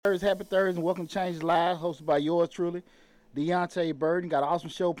Happy Thursday, and welcome to Change Lives, hosted by yours truly, Deontay Burden. Got an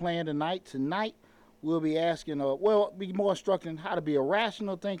awesome show planned tonight. Tonight, we'll be asking, be more instructing how to be a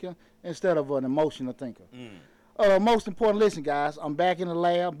rational thinker instead of an emotional thinker. Most important, listen, guys, I'm back in the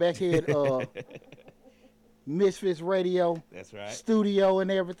lab, back here at Misfits Radio That's right. studio and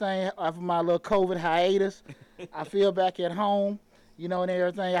everything after my little COVID hiatus. I feel back at home, and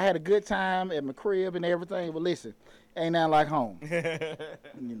everything. I had a good time at my crib and everything, but listen, ain't nothing like home.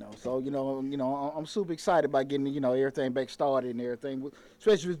 So I'm super excited about getting everything back started and everything,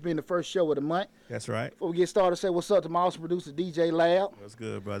 especially if it's been the first show of the month. That's right. Before we get started, say what's up to my awesome producer DJ Lab. What's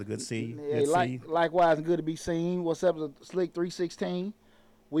good, brother? Good to see you. Hey, Good to see you. likewise, and good to be seen. What's up to Slick 316?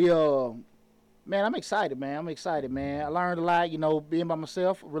 We Man, I'm excited, man. I learned a lot, being by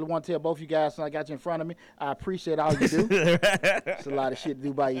myself. I really want to tell both you guys since I got you in front of me. I appreciate all you do. It's a lot of shit to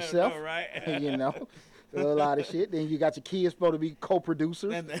do by yourself. All right. A lot of shit. Then you got your kids supposed to be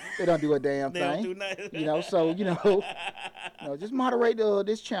co-producers. They don't do a damn They thing. don't do nothing. Just moderate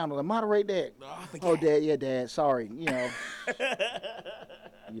this channel and moderate that. Oh, Dad, yeah, Dad. Sorry,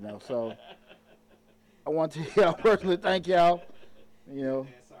 So I want to personally thank y'all.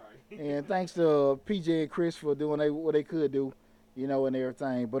 And thanks to PJ and Chris for doing what they could do, and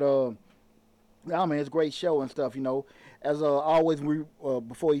everything. But it's a great show and stuff. As always,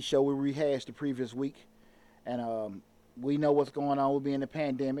 before each show we rehash the previous week, and we know what's going on. We'll be in the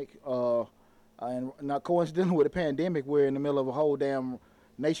pandemic, and not coincidentally with the pandemic, we're in the middle of a whole damn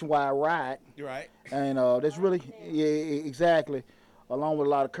nationwide riot. You're right. And that's really exactly, along with a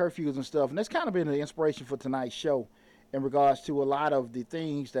lot of curfews and stuff. And that's kind of been the inspiration for tonight's show, in regards to a lot of the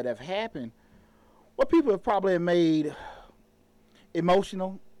things that have happened, what people have probably made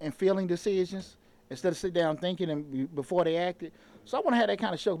emotional and feeling decisions instead of sit down thinking and before they acted. So I want to have that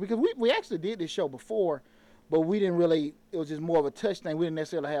kind of show because we actually did this show before, but we didn't really. It was just more of a touch thing. We didn't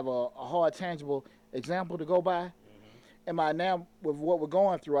necessarily have a hard, tangible example to go by. And by now, with what we're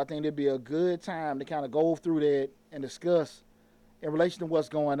going through, I think it'd be a good time to kind of go through that and discuss in relation to what's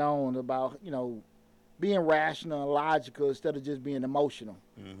going on about being rational and logical instead of just being emotional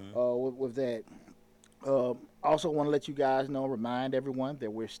with that. Also want to let you guys know, remind everyone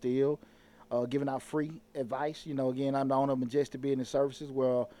that we're still giving out free advice. Again, I'm the owner of Majestic Business Services.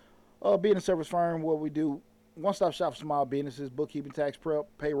 We're a business service firm where we do one-stop shop for small businesses, bookkeeping, tax prep,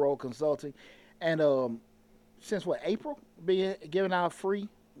 payroll, consulting. And since April, being giving out free.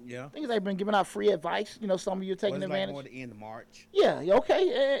 Yeah. Things they've been giving out free advice. Some of you are taking advantage. Like more the end of March. Yeah,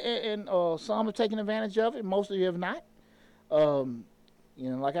 okay, and some are taking advantage of it. Most of you have not.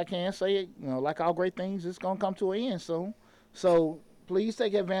 Like I can say it, like all great things, it's gonna come to an end soon. So please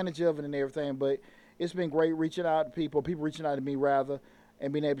take advantage of it and everything. But it's been great reaching out to people reaching out to me rather,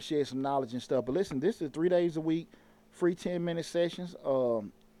 and being able to share some knowledge and stuff. But listen, this is 3 days a week, free 10-minute sessions.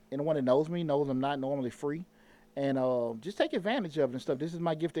 Anyone that knows me knows I'm not normally free. And just take advantage of it and stuff. This is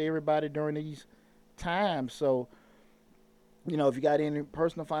my gift to everybody during these times. So, if you got any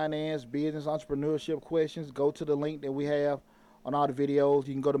personal finance, business, entrepreneurship questions, go to the link that we have on all the videos.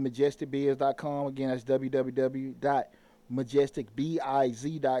 You can go to majesticbiz.com. Again, that's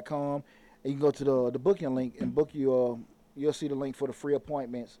www.majesticbiz.com. And you can go to the booking link and book you. You'll see the link for the free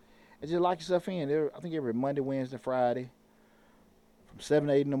appointments. And just lock yourself in. I think every Monday, Wednesday, Friday. From 7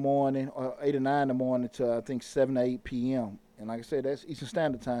 to 8 in the morning, or 8 to 9 in the morning to I think 7 to 8 p.m. And like I said, that's Eastern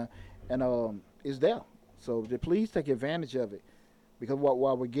Standard Time, and it's there. So please take advantage of it, because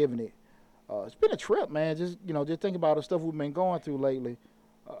while we're giving it, it's been a trip, man. Just think about the stuff we've been going through lately.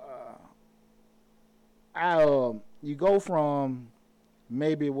 You go from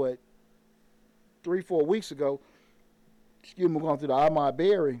maybe 3-4 weeks ago. Going through the Ahmaud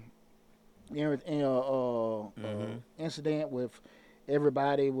Berry incident with.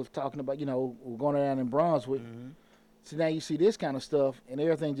 Everybody was talking about, going down in Brunswick. So now you see this kind of stuff, and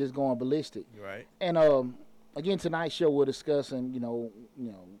everything just going ballistic. Right. And again, tonight's show we're discussing,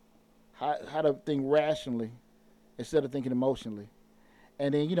 how to think rationally instead of thinking emotionally.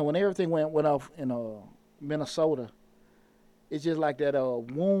 And then, when everything went off in Minnesota, it's just like that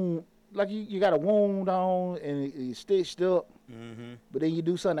wound. Like you got a wound on and it's stitched up, but then you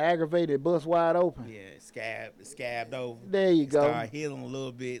do something aggravated, it busts wide open. Yeah, scabbed over. There you go. Start healing a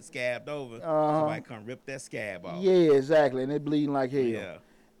little bit, scabbed over. Somebody come rip that scab off. Yeah, exactly, and it bleeding like hell. Yeah.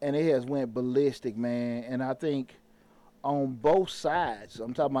 And it has went ballistic, man. And I think on both sides,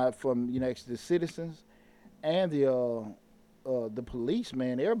 I'm talking about from the citizens and the police,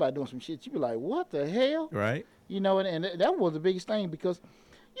 man. Everybody doing some shit. You be like, what the hell? Right. And that was the biggest thing because.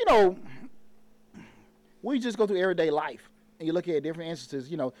 We just go through everyday life, and you look at different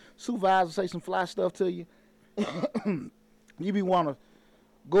instances. Supervisors say some fly stuff to you. You be want to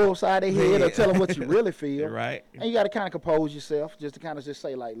go upside their head or tell them what you really feel. Right. And you got to kind of compose yourself, just to kind of just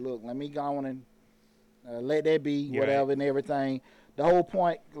say like, look, let me go on and let that be, whatever, right, and everything. The whole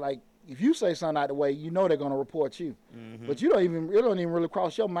point, like, if you say something out the way, you know they're gonna report you, but it don't even really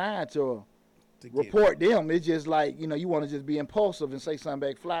cross your mind to report them. It's just like, you know, you want to just be impulsive and say something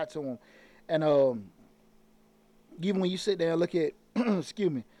back, fly to them, and even when you sit there and look at,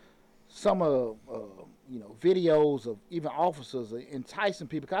 excuse me, some of you know, videos of even officers enticing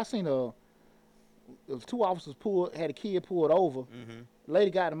people. Cause I seen there was 2 officers had a kid pulled over.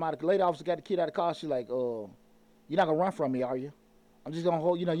 Lady officer got the kid out of the car. She's like, "You're not gonna run from me, are you? I'm just gonna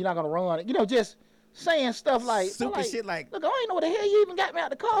hold. You know, you're not gonna run. You know, just saying stuff like stupid shit. Like, look, I don't even know what the hell you even got me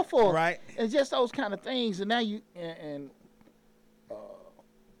out the car for. Right. And just those kind of things. And now you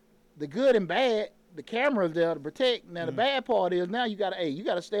the good and bad. The camera's there to protect. Now the bad part is now you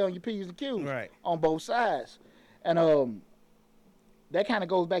gotta stay on your P's and Q's, right, on both sides. And that kind of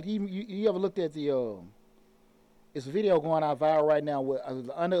goes back. You ever looked at the it's a video going out viral right now with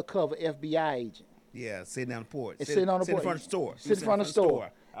an undercover FBI agent. Yeah, sitting on the porch. Sitting on the porch. Sitting in front of the store. Sitting in front of the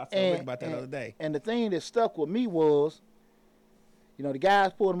store. I was thinking about that the other day. And the thing that stuck with me was, you know, the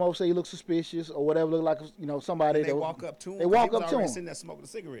guys pulled him over, say he looked suspicious or whatever, looked like, you know, somebody. And they walk up to him. They walk up to him. Sitting there smoking a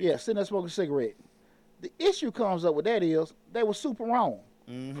cigarette. Yeah, sitting there smoking a cigarette. The issue comes up with that is they were super wrong.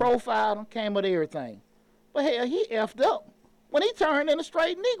 Profiled him, came with everything. But hell, he effed up when he turned in a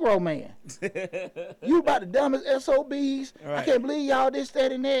straight Negro man. You about the dumbest SOBs. Right. I can't believe y'all this,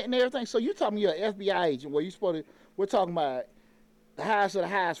 that, and that, and everything. So you talking you're an FBI agent where you supposed to, we're talking about the highest of the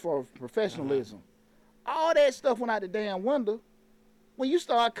highest for professionalism. All that stuff went out the damn window when you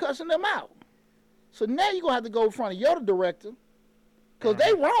start cussing them out. So now you're going to have to go in front of your director because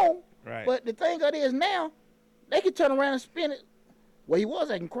they wrong. Right. But the thing of it is now, they can turn around and spin it. Well, he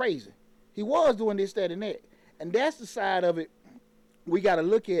was acting crazy. He was doing this, that, and that. And that's the side of it we got to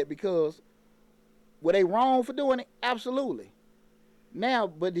look at, because were they wrong for doing it? Absolutely. Now,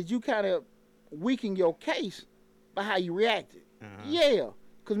 but did you kind of weaken your case by how you reacted? Yeah.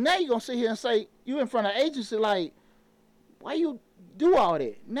 Because now you're going to sit here and say, you in front of agency like, why you do all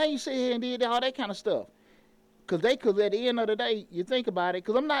that? Now you sit here and did all that kind of stuff. Because at the end of the day, you think about it,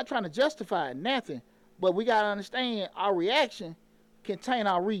 because I'm not trying to justify nothing, but we got to understand our reaction contain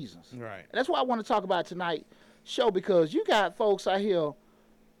our reasons. Right. And that's what I want to talk about tonight show, because you got folks out here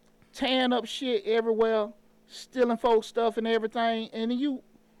tearing up shit everywhere, stealing folks' stuff and everything, and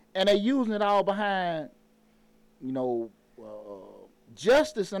they using it all behind, you know,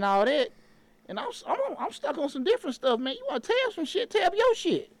 justice and all that. And I'm stuck on some different stuff, man. You want to tell some shit, tell your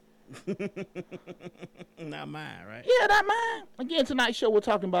shit. Not mine, right? Yeah, not mine. Again, tonight's show we're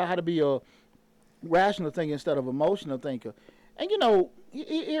talking about how to be a rational thinker instead of emotional thinker. And you know,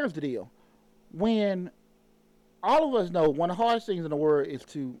 here's the deal. When all of us know one of the hardest things in the world is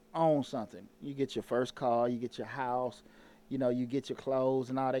to own something. You get your first car, you get your house, you know, you get your clothes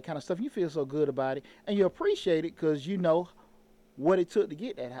and all that kind of stuff. You feel so good about it, and you appreciate it because you know what it took to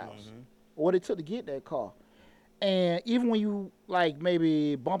get that house, or what it took to get that car. And even when you like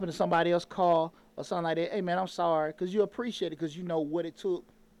maybe bump into somebody else's car or something like that, hey man, I'm sorry, because you appreciate it because you know what it took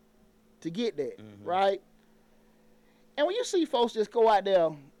to get that, right? And when you see folks just go out there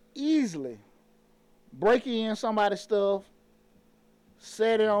easily, break in somebody's stuff,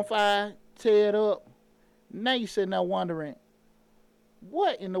 set it on fire, tear it up, now you sitting there wondering,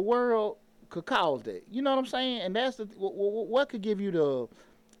 what in the world could cause that? You know what I'm saying? And that's what could give you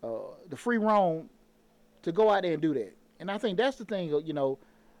the free roam to go out there and do that. And I think that's the thing, you know,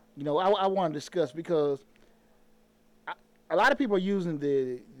 I want to discuss, because a lot of people are using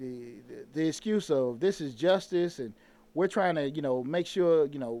the excuse of this is justice and we're trying to, you know, make sure,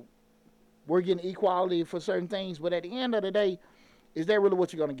 you know, we're getting equality for certain things. But at the end of the day, is that really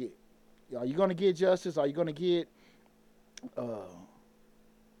what you're going to get? Are you going to get justice? Are you going to get,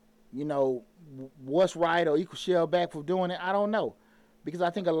 you know, what's right or equal share back for doing it? I don't know. Because I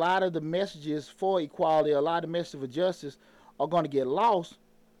think a lot of the messages for equality, a lot of the messages for justice are going to get lost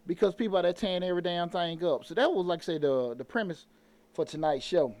because people are there tearing every damn thing up. So that was, like I say, the premise for tonight's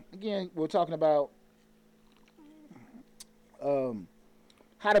show. Again, we're talking about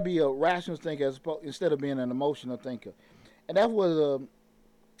how to be a rational thinker instead of being an emotional thinker. And that was,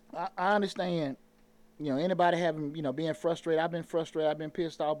 I understand, you know, anybody having, you know, being frustrated. I've been frustrated. I've been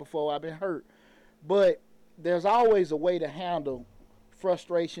pissed off before. I've been hurt. But there's always a way to handle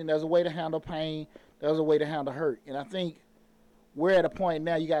frustration. There's a way to handle pain. There's a way to handle hurt. And I think we're at a point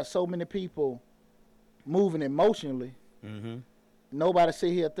now, you got so many people moving emotionally. Nobody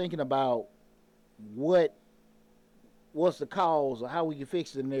sit here thinking about what's the cause or how we can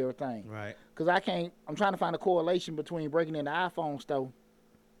fix it and everything. Right. Because I'm trying to find a correlation between breaking in the iPhone store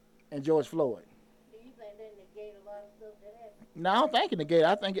and George Floyd. Do you think that negate a lot of stuff that happened? No, I don't think it negate.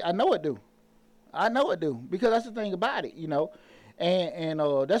 I know it do. I know it do because that's the thing about it, and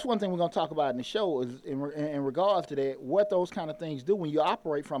that's one thing we're gonna talk about in the show is in regards to that, what those kind of things do when you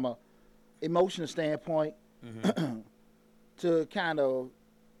operate from a emotional standpoint to kind of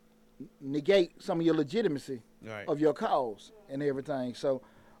negate some of your legitimacy of your cause and everything. So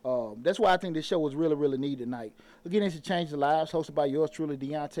that's why I think this show was really, really needed tonight. We're getting into Change the Lives, hosted by yours truly,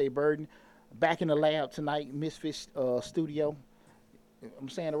 Deontay Burden. Back in the lab tonight, Misfits Studio. I'm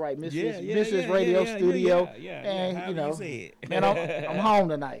saying it right, Misfits Radio Studio. And, man, I'm home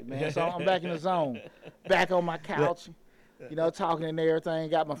tonight, man. So I'm back in the zone. Back on my couch, talking and everything.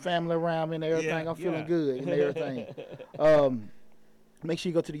 Got my family around me and everything. I'm feeling good and everything. Make sure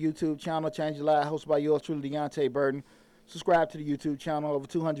you go to the YouTube channel, Change the Live, hosted by yours truly, Deontay Burden. Subscribe to the YouTube channel. Over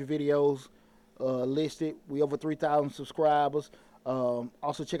 200 videos listed. We over 3,000 subscribers.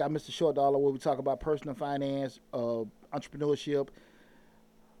 Also check out Mr. Short Dollar, where we talk about personal finance, entrepreneurship,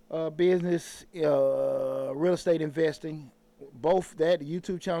 business, real estate investing. Both that, the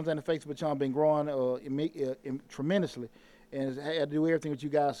YouTube channels and the Facebook channel, been growing tremendously, and I had to do everything with you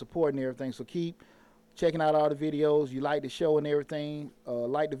guys supporting everything. So keep checking out all the videos. You like the show and everything,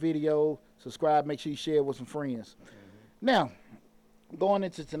 like the video, subscribe, make sure you share it with some friends. Now, going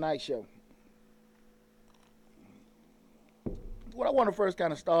into tonight's show, what I want to first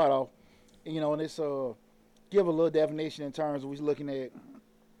kind of start off, and it's give a little definition in terms of we're looking at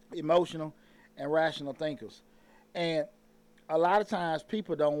emotional and rational thinkers. And a lot of times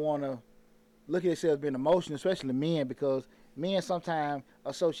people don't want to look at themselves being emotional, especially men, because men sometimes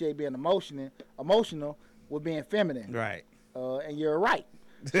associate being emotional with being feminine. Right. And you're right.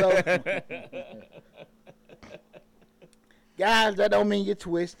 So, guys, that don't mean you're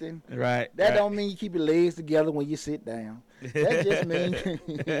twisting. Right. That don't mean you keep your legs together when you sit down. That just means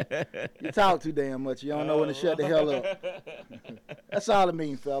you talk too damn much. You don't know when to shut the hell up. That's all it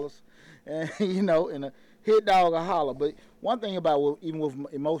means, fellas. And, and a hit dog or holler. But one thing about even with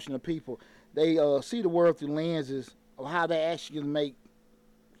emotional people, they see the world through lenses of how they actually make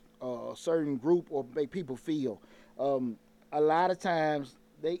a certain group or make people feel. A lot of times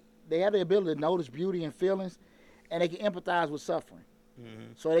they have the ability to notice beauty and feelings, and they can empathize with suffering.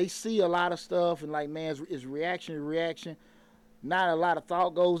 Mm-hmm. So they see a lot of stuff, and like, man, it's reaction to reaction. Not a lot of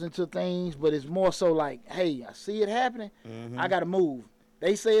thought goes into things, but it's more so like, hey, I see it happening. Mm-hmm. I got to move.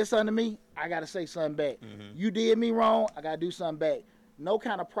 They say something to me, I got to say something back. Mm-hmm. You did me wrong, I got to do something back. No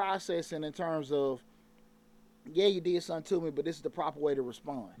kind of processing in terms of, yeah, you did something to me, but this is the proper way to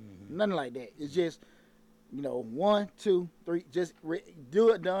respond. Mm-hmm. Nothing like that. It's just, 1, 2, 3, just do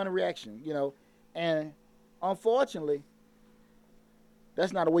it, done, a reaction, And unfortunately,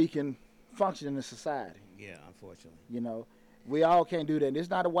 that's not a way you can function in a society. Yeah, unfortunately. We all can't do that. And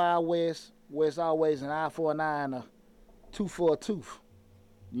it's not a Wild West where it's always an eye for an eye and a tooth for a tooth,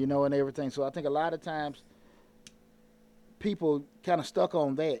 and everything. So I think a lot of times people kind of stuck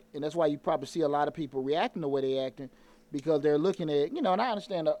on that. And that's why you probably see a lot of people reacting the way they're acting, because they're looking at, and I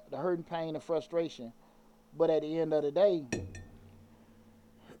understand the hurt and pain and frustration. But at the end of the day,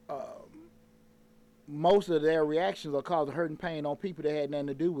 most of their reactions are causing hurt and pain on people that had nothing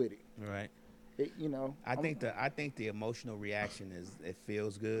to do with it. Right. I think the emotional reaction it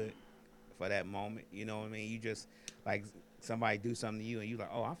feels good for that moment. You know what I mean? You just, like, somebody do something to you and you like,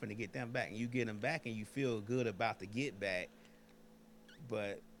 oh, I'm finna get them back, and you get them back and you feel good about the get back.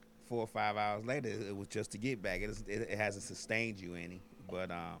 But 4 or 5 hours later, it was just to get back. It hasn't sustained you any.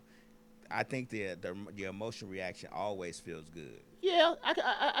 But I think the emotional reaction always feels good. Yeah,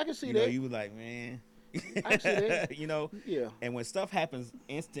 I can see that. You were like, man. I see that. Yeah. And when stuff happens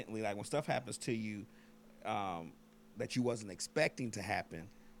instantly, like when stuff happens to you that you wasn't expecting to happen,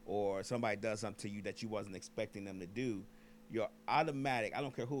 or somebody does something to you that you wasn't expecting them to do, your automatic, I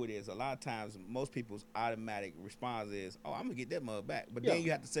don't care who it is, a lot of times most people's automatic response is, oh, I'm going to get that mother back. But then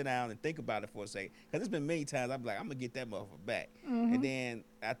you have to sit down and think about it for a second. Because there's been many times I'm like, I'm going to get that motherfucker back. Mm-hmm. And then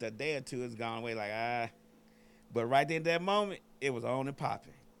after a day or two, it's gone away like, But right there in that moment, it was on and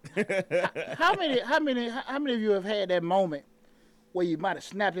popping. How many of you have had that moment where you might have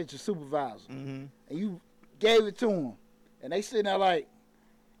snapped at your supervisor, mm-hmm. and you gave it to them, and they sitting there like,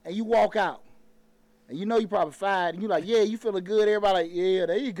 and you walk out, and you probably fired, and you like, yeah, you feeling good? Everybody like, yeah,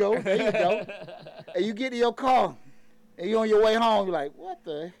 there you go. And you get to your car, and you on your way home, you're like, what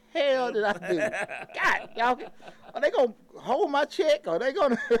the hell did I do? God, y'all, are they gonna hold my check? Are they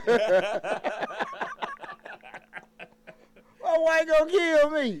gonna? Why ain't gonna kill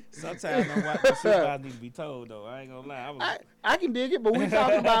me? Sometimes the supervisor need to be told, though. I ain't gonna lie. I can dig it, but we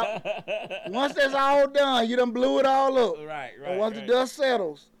talking about once that's all done, you done blew it all up. Right. And once the dust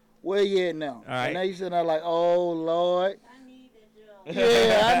settles, Where you at now? All right. And now you sitting there like, oh Lord. I need that job.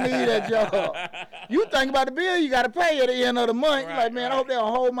 Yeah, I need that job. You think about the bill you got to pay at the end of the month. You're Right, like, man, I right. hope they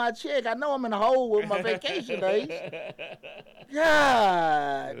don't hold my check. I know I'm in the hole with my vacation days.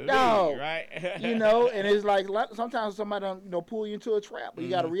 God, dog. Right. You know, and it's like sometimes somebody don't, pull you into a trap, but you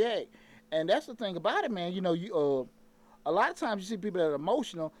got to react. And that's the thing about it, man. You know, you a lot of times you see people that are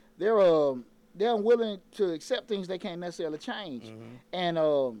emotional. They're unwilling to accept things they can't necessarily change, and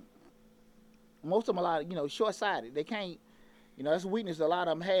most of them short-sighted. They can't. That's a weakness a lot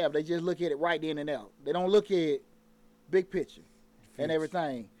of them have. They just look at it right then and there. They don't look at big picture and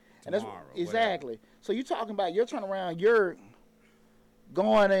everything. And that's exactly. So you're talking about you're turning around, you're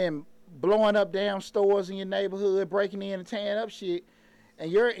going and blowing up damn stores in your neighborhood, breaking in and tearing up shit,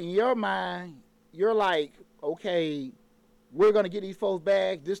 and you're in your mind, you're like, okay, we're gonna get these folks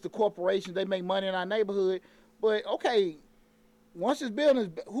back. This the corporation, they make money in our neighborhood. But okay, once this building is,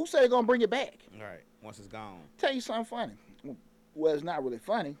 who say they're gonna bring it back? Right. Once it's gone. Tell you something funny. Well, it's not really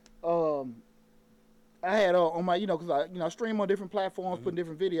funny. I had on my, because I stream on different platforms, putting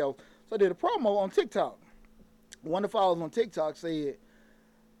different videos. So I did a promo on TikTok. One of the followers on TikTok said,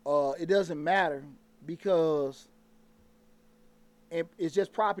 it doesn't matter because it's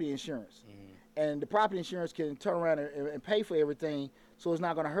just property insurance. And the property insurance can turn around and pay for everything, so it's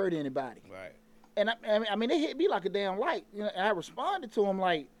not going to hurt anybody. Right. And I mean, it hit me like a damn light. And I responded to him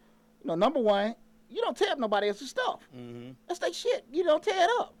like, number one, you don't tear up nobody else's stuff. That's their shit. You don't tear it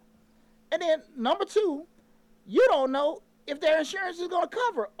up. And then number two, you don't know if their insurance is going to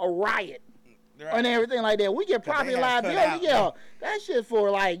cover a riot and everything like that. We get property liability. Yeah, that shit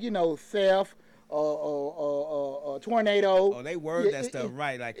for theft, tornado. Oh, they word that stuff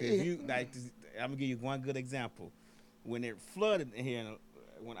right. Like if you I'm gonna give you one good example. When it flooded here,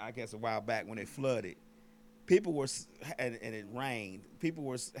 when I guess a while back when it flooded, people were and it rained.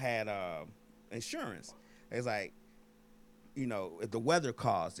 People had insurance. It's like, if the weather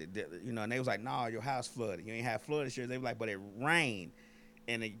caused it, and they was like, "No, your house flooded. You ain't have flood insurance." They were like, "But it rained,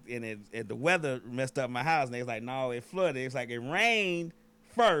 and the weather messed up my house." And they was like, "No, it flooded." It's like it rained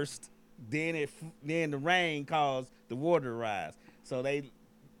first, then the rain caused the water to rise. So they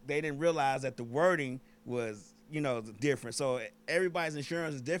didn't realize that the wording was different. So everybody's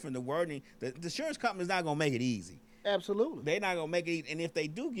insurance is different. The wording, the insurance company's not gonna make it easy. Absolutely. They're not gonna make it, and if they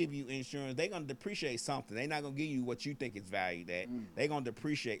do give you insurance, they're gonna depreciate something. They're not gonna give you what you think it's valued at. They're gonna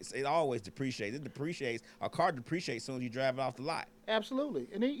depreciate. It always depreciates. It depreciates. A car depreciates as soon as you drive it off the lot. Absolutely.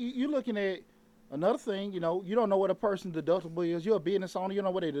 And then you're looking at another thing. You don't know what a person's deductible is. You're a business owner. You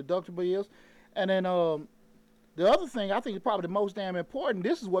know what their deductible is. And then the other thing I think is probably the most damn important.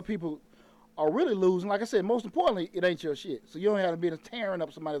 This is what people are really losing. Like I said, most importantly, it ain't your shit. So you don't have to be tearing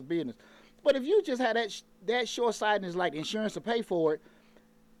up somebody's business. But if you just had that short-sightedness, like insurance to pay for it,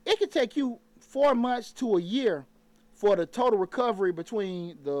 it could take you 4 months to a year for the total recovery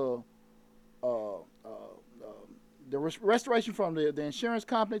between the restoration from the insurance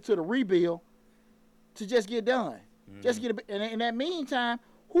company to the rebuild to just get done. Just get it. And in that meantime,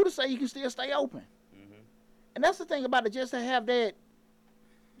 who to say you can still stay open? And that's the thing about it, just to have that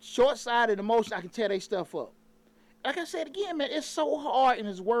short-sighted emotion, I can tear their stuff up. Like I said again, man, it's so hard in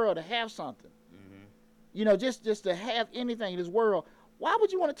this world to have something. Just to have anything in this world. Why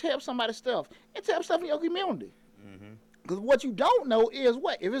would you want to tear up somebody's stuff? And tear up stuff in your community. Because what you don't know is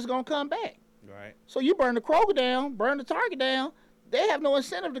if it's going to come back. Right. So you burn the Kroger down, burn the Target down, they have no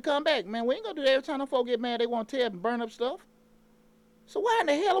incentive to come back. Man, we ain't going to do that every time them folks get mad they want to tear up and burn up stuff. So why in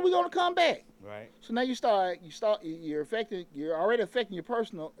the hell are we going to come back? Right. So now you're already affecting your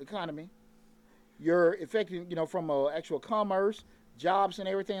personal economy. You're affecting, from actual commerce, jobs, and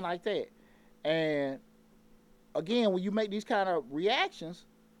everything like that. And again, when you make these kind of reactions,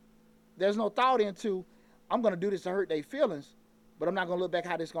 there's no thought into, I'm going to do this to hurt their feelings, but I'm not going to look back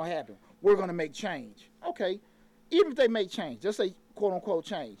how this is going to happen. We're going to make change. Okay. Even if they make change, just say, quote unquote,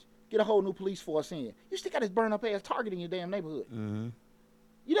 change, get a whole new police force in. You still got this burn up ass Target in your damn neighborhood. You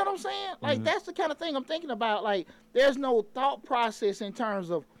know what I'm saying? Like, that's the kind of thing I'm thinking about. Like, there's no thought process in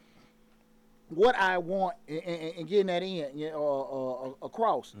terms of what I want and getting that in,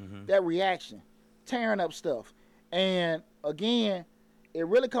 across that reaction, tearing up stuff. And again, it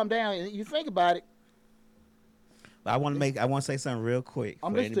really come down, and you think about it. I want to say something real quick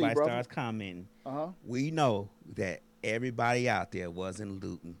I'm before listening to you, anybody brother. starts commenting. Uh-huh. We know that everybody out there wasn't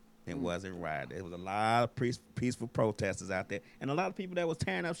looting and wasn't rioting. There was a lot of peaceful protesters out there, and a lot of people that was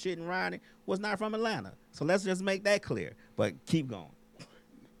tearing up shit and rioting was not from Atlanta. So let's just make that clear. But keep going.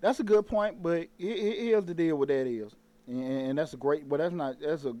 That's a good point, but here's the deal with that is, and that's a great. But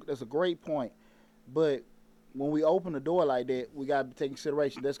that's a great point. But when we open the door like that, we got to take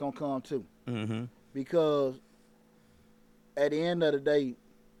consideration that's gonna come too, Mm-hmm. because at the end of the day,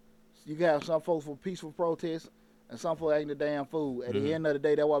 you got some folks for peaceful protests and some folks acting the damn fool. At the end of the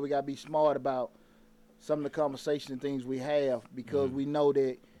day, that's why we gotta be smart about some of the conversations and things we have, because we know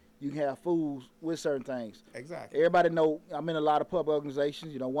that you can have fools with certain things. Exactly. Everybody know I'm in a lot of public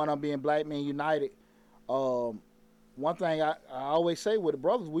organizations. You know, one of them being Black Men United. One thing I always say with the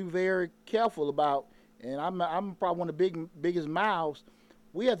brothers, we very careful about, and I'm probably one of the biggest mouths.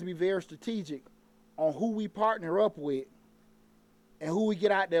 We have to be very strategic on who we partner up with and who we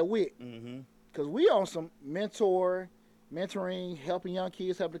get out there with, because we on some mentoring, helping young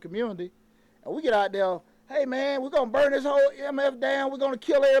kids, helping the community, and we get out there. Hey man, we're gonna burn this whole MF down. We're gonna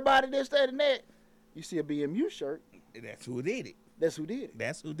kill everybody. This, that, and that. You see a BMU shirt. That's who did it. That's who did it.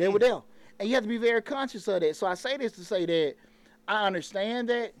 That's who did They were it. there. And you have to be very conscious of that. So I say this to say that I understand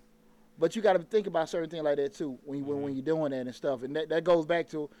that, but you got to think about certain things like that too when you're doing that and stuff. And that goes back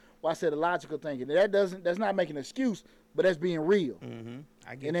to what I said, the logical thinking. That's not making an excuse, but that's being real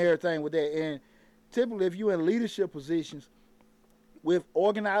I get and you. everything with that. And typically, if you're in leadership positions with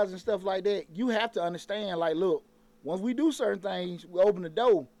organizing stuff like that, you have to understand, like, look, once we do certain things, we open the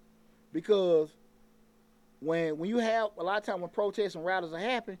door, because when you have a lot of time when protests and rallies are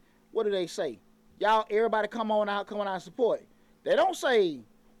happening, what do they say? Y'all, everybody come on out and support. They don't say,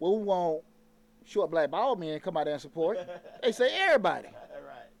 well, we want short black bald men to come out there and support. They say everybody.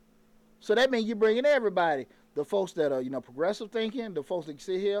 Right. So that means you're bringing everybody. The folks that are, progressive thinking, the folks that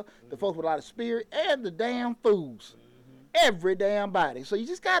sit here, the folks with a lot of spirit, and the damn fools. Every damn body. So you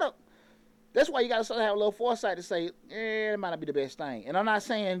just gotta, that's why you gotta sort of have a little foresight to say, it might not be the best thing. And I'm not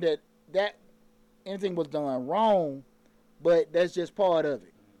saying that anything was done wrong, but that's just part of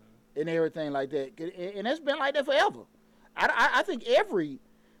it and everything like that. And it's been like that forever. I think every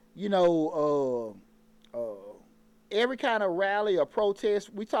kind of rally or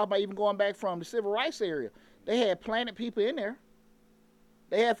protest, we talk about even going back from the civil rights area, they had planted people in there.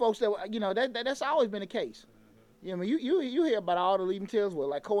 They had folks that, that's always been the case. You hear about all the leading tales with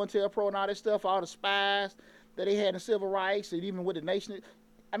like COINTELPRO and all that stuff, all the spies that they had in civil rights, and even with the nation.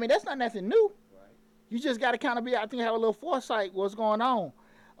 I mean, that's not nothing new. Right. You just got to kind of have a little foresight what's going on.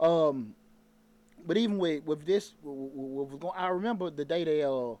 But even with this, I remember the day they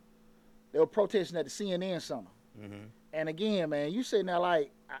were protesting at the CNN Center. And again, man, you sitting there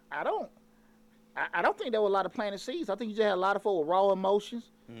like, I don't think there were a lot of planted seeds. I think you just had a lot of folks with raw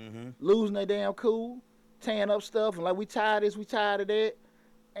emotions, losing their damn cool, tearing up stuff, and like, we tired of this, we tired of that.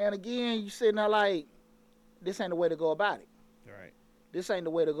 And again, you sitting there like, this ain't the way to go about it. Right. This ain't the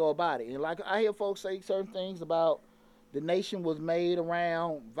way to go about it. And like, I hear folks say certain things about the nation was made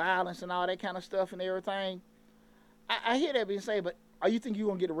around violence and all that kind of stuff and everything. I hear that being said, but are you think you're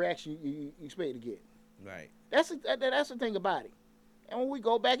going to get the reaction you expect to get? Right. That's the thing about it. And when we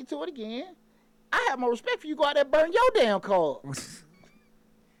go back into it again, I have more respect for you. Go out there and burn your damn car up.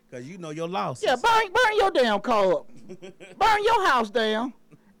 Because you know your losses. Yeah, burn your damn car up. Burn your house down.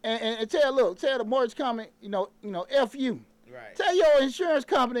 And tell the mortgage company, F you. Right. Tell your insurance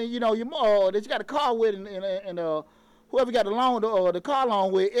company, your that you got a car with and whoever got the loan or the car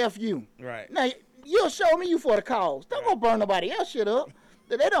loan with, F you. Right. Now, you'll show me you for the cause. Don't go burn nobody else shit up.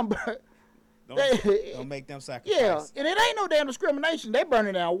 They don't burn. Don't make them sacrifice. Yeah, and it ain't no damn discrimination. They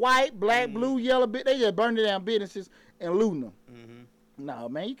burning down white, black, blue, yellow. They just burning down businesses and looting them. No,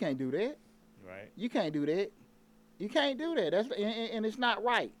 man, you can't do that. Right. You can't do that. You can't do that. And it's not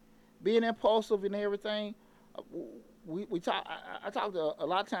right. Being impulsive and everything. We talk. I talk a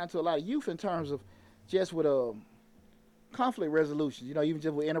lot of times to a lot of youth in terms of just with conflict resolution. Even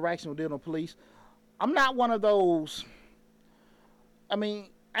just with interaction with dealing with police. I'm not one of those. I mean,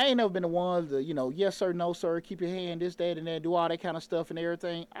 I ain't never been the one to, yes sir, no sir, keep your hand, this, that, and that, do all that kind of stuff and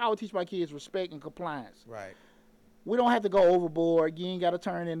everything. I always teach my kids respect and compliance. Right. We don't have to go overboard. You ain't got to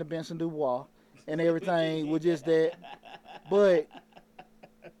turn into Benson Dubois and everything with just that. But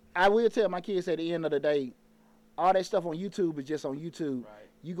I will tell my kids at the end of the day, all that stuff on YouTube is just on YouTube. Right.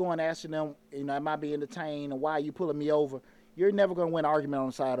 You go and ask them, am I being entertained and why are you pulling me over? You're never going to win an argument on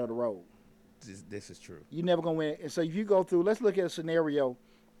the side of the road. This is true. You're never going to win. And so if you go through, let's look at a scenario,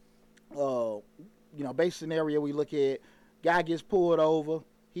 base scenario we look at, guy gets pulled over,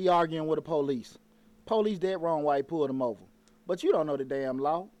 he arguing with the police. Police dead wrong why he pulled him over. But you don't know the damn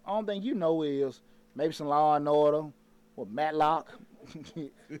law. Only thing you know is maybe some Law and Order, or Matlock,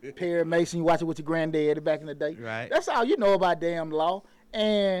 Perry Mason, you watch it with your granddaddy back in the day. Right. That's all you know about damn law.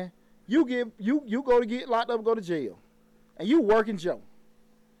 And you go to get locked up, go to jail. And you working Joe.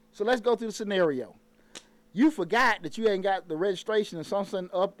 So let's go through the scenario. You forgot that you ain't got the registration or something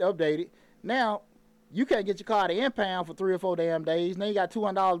updated. Now, You can't get your car out of impound for 3 or 4 damn days. Now you got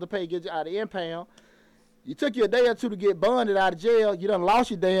 $200 to pay to get you out of impound. You took you a day or two to get bonded out of jail. You done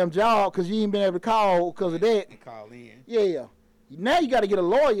lost your damn job because you ain't been able to call because of that. Call in. Yeah. Now you got to get a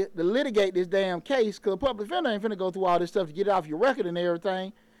lawyer to litigate this damn case because a public defender ain't finna go through all this stuff to get it off your record and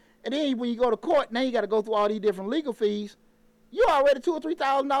everything. And then when you go to court, now you got to go through all these different legal fees. You already $2,000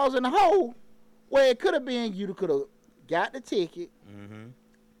 or $3,000 in the hole where it could have been you could have got the ticket. Mm-hmm.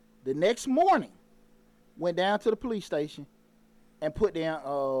 The next morning, went down to the police station and put down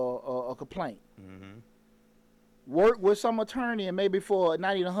a complaint. Mm-hmm. Work with some attorney and maybe for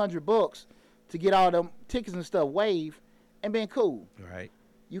 $90 to $100 to get all them tickets and stuff waived and been cool. Right.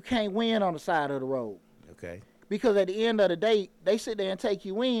 You can't win on the side of the road Okay. because at the end of the day, they sit there and take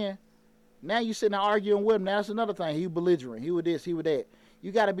you in. Now you sitting there arguing with him. Now that's another thing. He belligerent. He with this. He with that.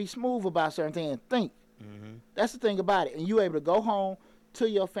 You got to be smooth about certain things and think. Mm-hmm. That's the thing about it. And you able to go home to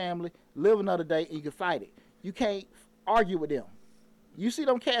your family, live another day, and you can fight it. You can't argue with them. You see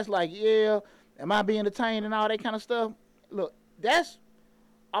them cats like, yeah, am I being entertained and all that kind of stuff? Look, that's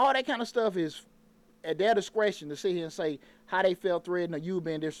all that kind of stuff is at their discretion to sit here and say how they felt threatened or you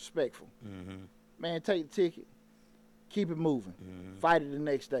being disrespectful. Mm-hmm. Man, take the ticket, keep it moving, Mm-hmm. fight it the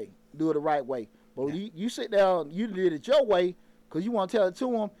next day, do it the right way. But you sit down, you did it your way because you want to tell it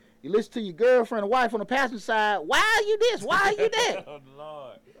to them. You listen to your girlfriend or wife on the passenger side. Why are you this? Why are you that? Oh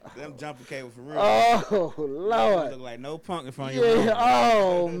Lord, them jumping cable for real. Oh You Lord. look like no punk in front of your Yeah. room.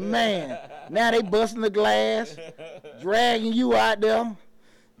 Oh man. Now they busting the glass, dragging you out there,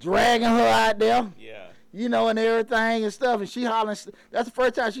 dragging her out there. Yeah. You know, and everything and stuff, and she hollering. That's the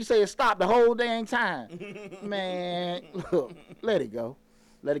first time she said stop the whole dang time. Man, look, let it go.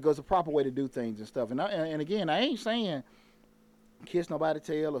 Let it go. It's a proper way to do things and stuff. And again, I ain't saying kiss nobody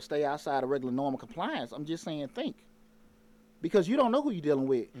tail or stay outside of regular normal compliance. I'm just saying think. Because you don't know who you're dealing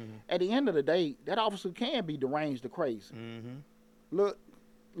with. Mm-hmm. At the end of the day, that officer can be deranged or crazy. Mm-hmm. Look,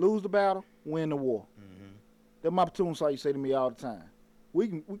 lose the battle, win the war. Mm-hmm. That my platoon saw you say to me all the time.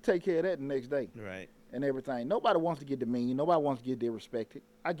 We take care of that the next day. Right. And everything. Nobody wants to get demeaned. Nobody wants to get disrespected.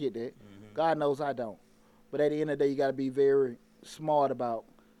 I get that. Mm-hmm. God knows I don't. But at the end of the day, you got to be very smart about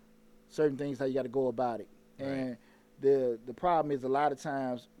certain things, how you got to go about it. Right. And the problem is a lot of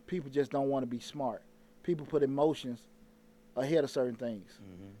times people just don't want to be smart. People put emotions ahead of certain things.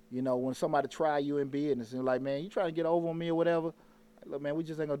 Mm-hmm. You know, when somebody try you in business and like, man, you trying to get over on me or whatever, look, man, we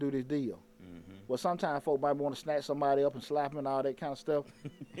just ain't going to do this deal. Mm-hmm. Well, sometimes folk might want to snatch somebody up and slap them and all that kind of stuff.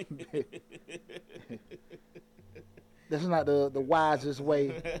 That's not the wisest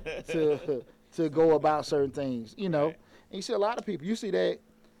way to go about certain things, you know. Right. And you see a lot of people. You see that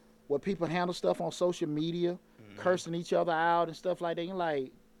where people handle stuff on social media, cursing each other out and stuff like that. You're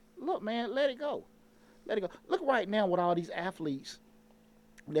like, look, man, let it go. Let it go. Look right now with all these athletes.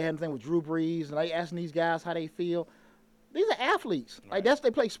 They had a thing with Drew Brees, and they asking these guys how they feel. These are athletes. Right. Like, that's they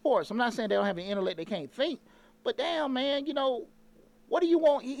play sports. I'm not saying they don't have an intellect, they can't think. But damn, man, you know, what do you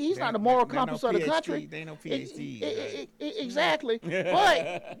want? He's not the moral compass of the country. They no PhD. Exactly.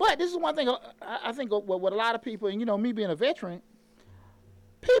 but this is one thing I think with a lot of people, and you know, me being a veteran,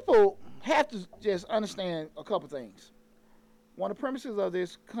 people have to just understand a couple things. One of the premises of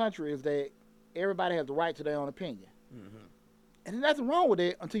this country is that everybody has the right to their own opinion. Mm-hmm. And there's nothing wrong with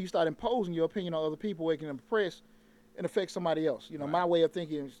it until you start imposing your opinion on other people, where it can impress and affect somebody else. You know, Right. my way of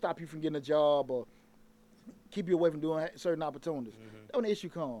thinking, stop you from getting a job or keep you away from doing certain opportunities. That's when the issue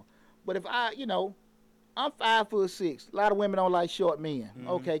comes. But if I'm 5'6". A lot of women don't like short men.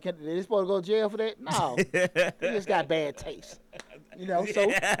 Okay, they supposed to go to jail for that? No, they just got bad taste. You know, so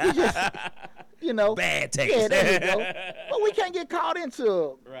we just, you know, Bad taste. Yeah, there you go. But we can't get caught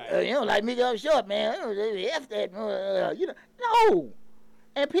into, Right. you know, like me go short, man. F that, you know, no.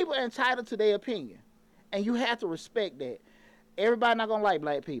 And people are entitled to their opinion, and you have to respect that. Everybody not gonna like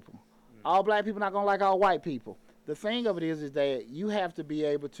black people. All black people not gonna like all white people. The thing of it is that you have to be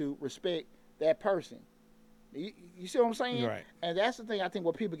able to respect that person. You see what I'm saying? Right. And that's the thing I think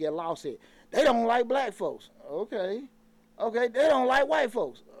where people get lost at. They don't like black folks. Okay. They don't like white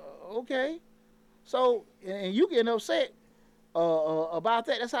folks. Okay. So, and you getting upset about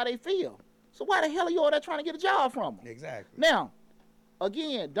that. That's how they feel. So why the hell are you all there trying to get a job from them? Exactly. Now,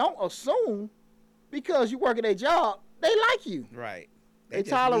 again, don't assume because you work at a job, they like you. Right. They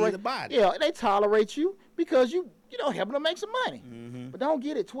just tolerate need the body. Yeah, they tolerate you because you know, helping them make some money. Mm-hmm. But don't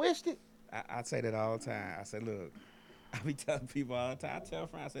get it twisted. I say that all the time. I say, look, I be telling people all the time. I tell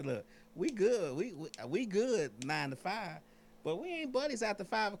friends, I say, look, we good. We good 9 to 5, but we ain't buddies after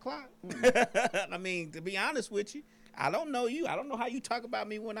 5 o'clock. I mean, to be honest with you, I don't know you. I don't know how you talk about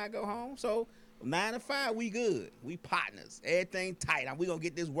me when I go home. So 9 to 5, we good. We partners. Everything tight. We gonna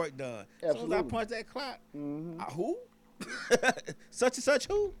get this work done. As soon as I Absolutely. punch that clock, Mm-hmm. who? Such and such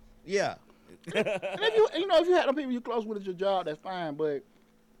who? Yeah. And if you had them people you close with at your job, that's fine. But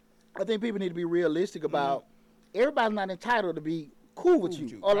I think people need to be realistic about everybody's not entitled to be cool with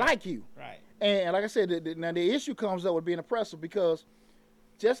you or right. like you. Right. And like I said, now the issue comes up with being oppressive because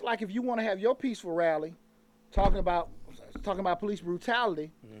just like if you want to have your peaceful rally, talking about police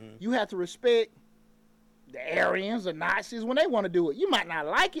brutality, you have to respect the Aryans or Nazis when they want to do it. You might not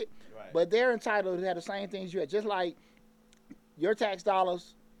like it, Right. but they're entitled to have the same things you have. Just like your tax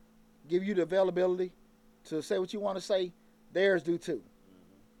dollars give you the availability to say what you want to say, theirs do too.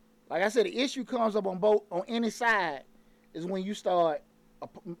 Like I said, the issue comes up on any side is when you start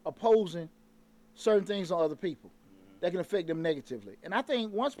opposing certain things on other people that can affect them negatively. And I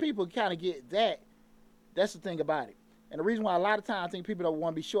think once people kind of get that, that's the thing about it. And the reason why a lot of times I think people don't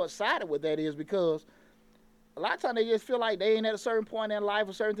want to be short-sighted with that is because a lot of times they just feel like they ain't at a certain point in life,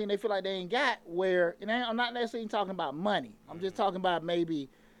 a certain thing they feel like they ain't got where, and I'm not necessarily talking about money. I'm just talking about maybe,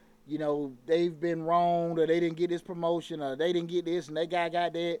 they've been wronged or they didn't get this promotion or they didn't get this and that guy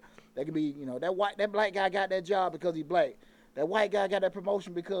got that. That could be, that black guy got that job because he's black. That white guy got that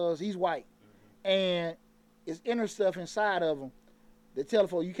promotion because he's white. And it's inner stuff inside of him that tell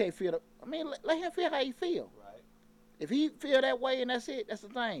folks you can't feel let him feel how he feel. Right. If he feel that way and that's it, that's the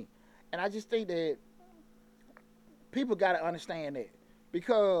thing. And I just think that people got to understand that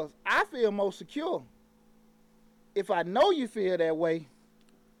because I feel most secure if I know you feel that way,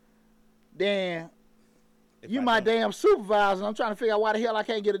 then you my damn supervisor and I'm trying to figure out why the hell I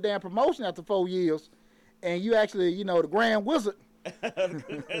can't get a damn promotion after 4 years and you actually, the grand wizard.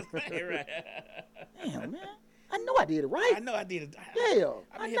 Right. Damn, man. I know I did it right. I know I did it. Yeah,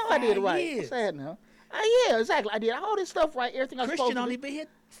 I know I did it right. Years. Sad now. Yeah, exactly. I did all this stuff right. Everything I was supposed Christian to only do. been here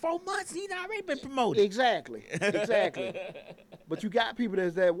 4 months. He's already been promoted. Exactly. But you got people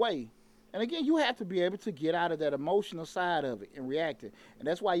that's that way. And again, you have to be able to get out of that emotional side of it and react it. And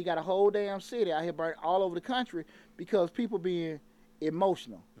that's why you got a whole damn city out here burnt all over the country because people being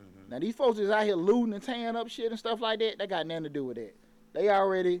emotional. Now, these folks is out here looting and tearing up shit and stuff like that, that got nothing to do with that. They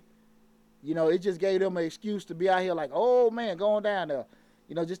already, it just gave them an excuse to be out here like, oh, man, going down there.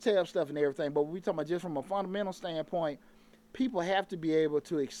 Just tear up stuff and everything. But we talking about just from a fundamental standpoint, people have to be able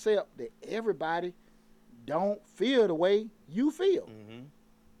to accept that everybody don't feel the way you feel.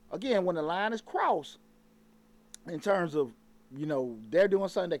 Again, when the line is crossed in terms of, they're doing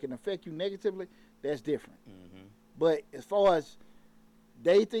something that can affect you negatively, that's different. But as far as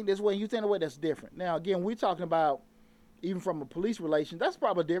they think this way and you think that way, that's different. Now, again, we're talking about even from a police relation, that's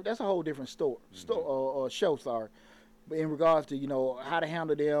probably different. That's a whole different show, sorry. But in regards to, how to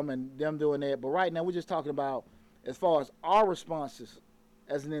handle them and them doing that. But right now, we're just talking about as far as our responses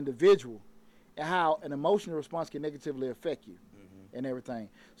as an individual and how an emotional response can negatively affect you and everything.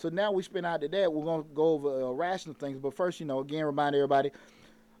 So now we spin out to that. We're going to go over rational things. But first, again, remind everybody,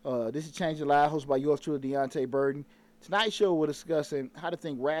 this is Changing Lives, hosted by yours truly, Deontay Burden. Tonight's show, we're discussing how to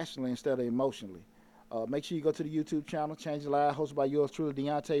think rationally instead of emotionally. Make sure you go to the YouTube channel, Changing Lives, hosted by yours truly,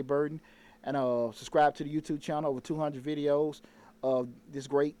 Deontay Burden. And subscribe to the YouTube channel, over 200 videos of this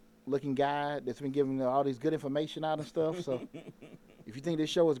great-looking guy that's been giving all these good information out and stuff. So if you think this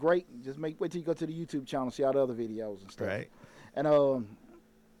show is great, just wait till you go to the YouTube channel and see all the other videos and stuff. Right. And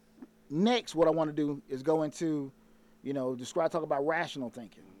next, what I want to do is go into, talk about rational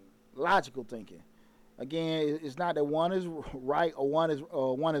thinking, logical thinking. Again, it's not that one is right or one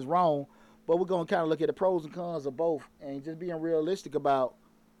is wrong, but we're going to kind of look at the pros and cons of both and just being realistic about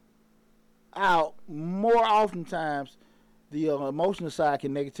how more oftentimes the emotional side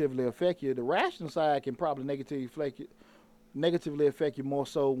can negatively affect you. The rational side can probably negatively affect you more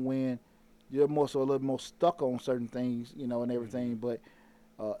so when you're more so a little more stuck on certain things, and everything. But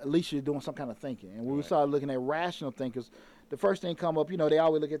at least you're doing some kind of thinking. And when we start looking at rational thinkers, the first thing come up, they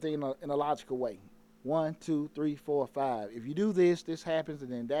always look at things in a logical way. 1, 2, 3, 4, 5. If you do this, this happens,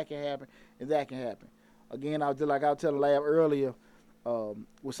 and then that can happen, and that can happen. Again, I was telling the lab earlier,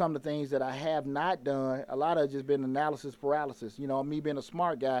 with some of the things that I have not done, a lot of it just been analysis paralysis. Me being a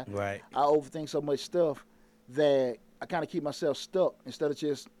smart guy, Right. I overthink so much stuff that I kind of keep myself stuck instead of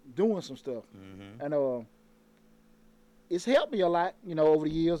just doing some stuff. And it's helped me a lot, over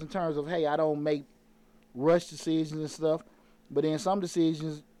the years in terms of, hey, I don't make rush decisions and stuff. But then some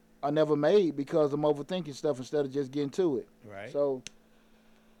decisions are never made because I'm overthinking stuff instead of just getting to it. Right. So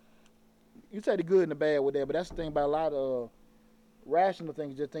you take the good and the bad with that, but that's the thing about a lot of rational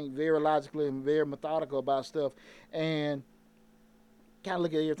things. Just think very logically and very methodical about stuff, and kind of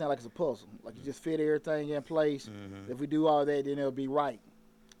look at everything like it's a puzzle. Like you just fit everything in place. If we do all that, then it'll be right.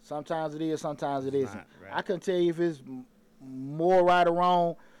 Sometimes it is, sometimes it isn't. not, right. I couldn't tell you if it's more right or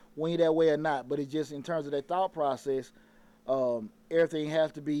wrong when you're that way or not, but it's just in terms of that thought process, everything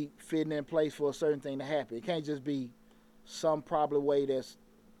has to be fitting in place for a certain thing to happen. It can't just be some probably way that's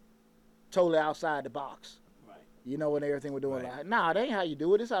totally outside the box. Right. You know, and everything we're doing. Right. Like, nah, that ain't how you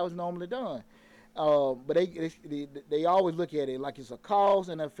do it. This is how it's normally done. But they always look at it like it's a cause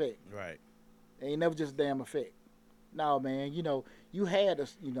and effect. Right. It ain't never just a damn effect. No, man, you know, you had to,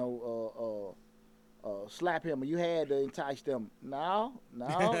 slap him or you had to entice them. No,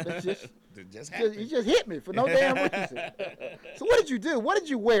 that's just, It just happened. you just hit me for no damn reason. So what did you do? What did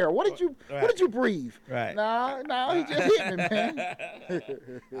you wear? What did you breathe? Right. No, he just hit me, man.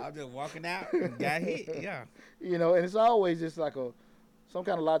 I was just walking out and got hit. Yeah. You know, and it's always just like some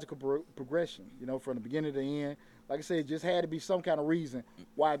kind of logical progression, you know, from the beginning to the end. Like I said, it just had to be some kind of reason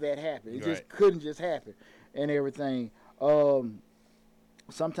why that happened. It just Right. couldn't just happen and everything.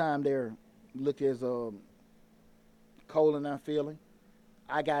 Sometimes they're looked as cold and unfeeling.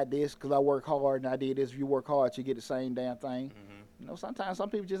 I got this because I work hard and I did this. If you work hard, you get the same damn thing. Mm-hmm. You know, sometimes some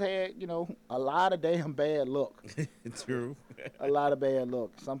people just had, you know, a lot of damn bad luck. True. A lot of bad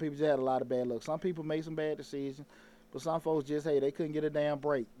luck. Some people just had a lot of bad luck. Some people made some bad decisions. But some folks just, hey, they couldn't get a damn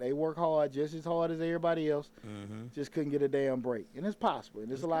break. They work hard just as hard as everybody else. Mm-hmm. Just couldn't get a damn break. And it's possible. And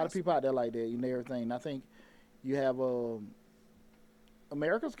there's a lot of people out there like that and everything. And I think you have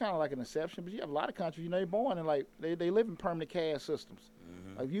America's kind of like an exception, but you have a lot of countries, you know, they're born in like, they live in permanent caste systems.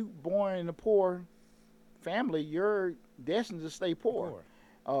 Mm-hmm. Like if you born in a poor family, you're destined to stay poor.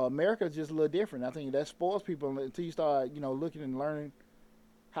 America's just a little different. I think that spoils people until you start, you know, looking and learning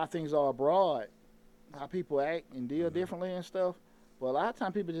how things are abroad, how people act and deal differently and stuff. But a lot of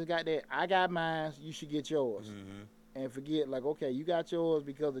times people just got that, I got mine, you should get yours. Mm-hmm. And forget, like, okay, you got yours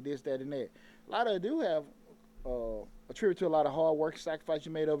because of this, that, and that. A lot of it do have attributed to a lot of hard work, sacrifice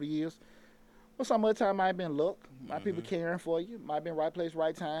you made over the years. But some other time might have been luck, might have people caring for you, might have been right place,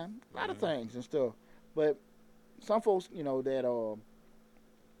 right time, a lot of things and stuff. But some folks, you know, that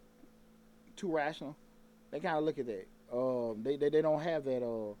too rational, they kind of look at that. They don't have that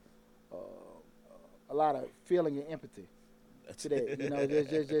a lot of feeling and empathy to that. You know,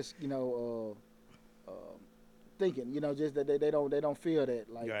 just you know, thinking. You know, just that they don't feel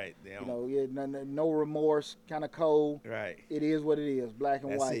that. Like, Right. They you don't. know, yeah, no remorse, kind of cold. Right. It is what it is, black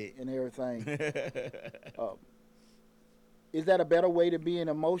and That's white it. and everything. Is that a better way to being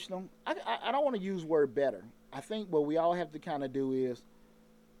emotional? I don't want to use word better. I think what we all have to kind of do is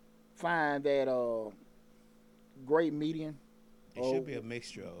find that great median. It should be a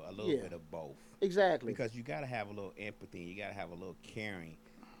mixture of a little Yeah. bit of both. Exactly. Because you gotta have a little empathy. You gotta have a little caring.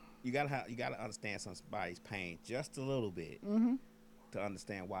 You gotta understand somebody's pain just a little bit to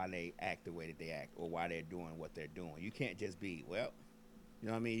understand why they act the way that they act or why they're doing what they're doing. You can't just be, well, you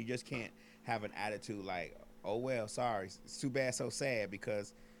know what I mean? You just can't have an attitude like, oh well, sorry, it's too bad, so sad.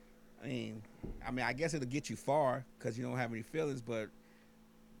 Because I mean, I guess it'll get you far because you don't have any feelings. But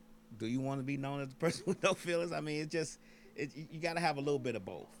do you want to be known as the person with no feelings? I mean, you got to have a little bit of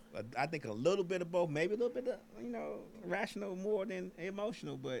both. I think a little bit of both, maybe a little bit of, you know, rational more than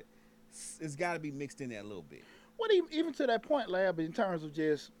emotional, but it's got to be mixed in there a little bit. What even to that point, Lab, in terms of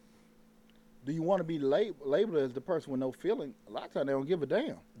just, do you want to be labeled as the person with no feeling? A lot of times they don't give a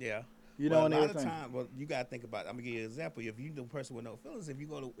damn. Yeah. You Well, know, and a lot everything. of time, well, you got to think about. I'm gonna give you an example. If you're the person with no feelings, if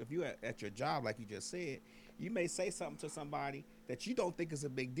you at your job, like you just said, you may say something to somebody that you don't think is a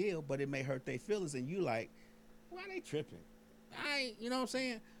big deal, but it may hurt their feelings, and you like, why they tripping? You know what I'm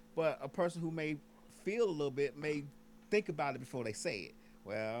saying? But a person who may feel a little bit may think about it before they say it.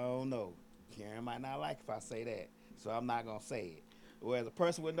 Well, no, Karen might not like if I say that, so I'm not gonna say it. Whereas a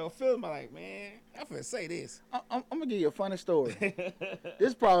person with no feelings, I'm like, man, I'm finna say this. I'm gonna give you a funny story. This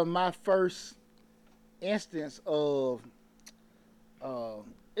is probably my first instance of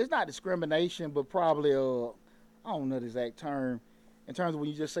it's not discrimination, but probably I don't know the exact term in terms of when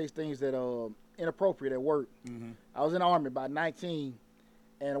you just say things that inappropriate at work. Mm-hmm. I was in the Army about 19,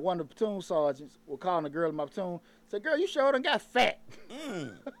 and one of the platoon sergeants was calling a girl in my platoon. Said, "Girl, you sure done got fat."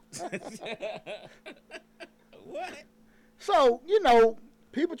 What? So, you know,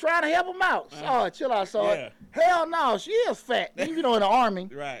 people trying to help him out. Sergeant, chill out, Sergeant. Hell no, she is fat. Even you know, in the Army,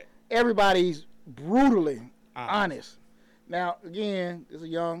 Right. everybody's brutally honest. Now, again, this is a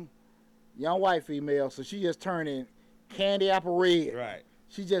young white female, so she just turning candy apple red. Right.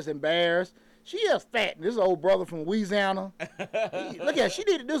 She just embarrassed. She is fat. This is an old brother from Louisiana. Look at her. She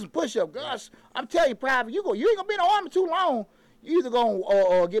need to do some push-up. Gosh, I'm telling you, Private, you ain't gonna be in the Army too long. You either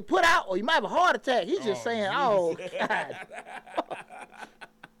gonna get put out or you might have a heart attack. He's just saying, oh, God.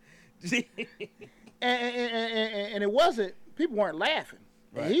 And it wasn't, people weren't laughing.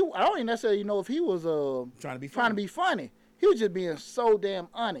 And Right. I don't even necessarily know if he was Trying to be trying to be funny. He was just being so damn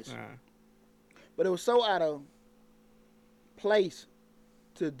honest. But it was so out of place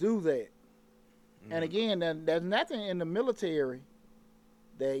to do that. And again, there's nothing in the military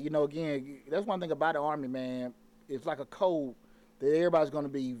that, again, that's one thing about the Army, man. It's like a code that everybody's going to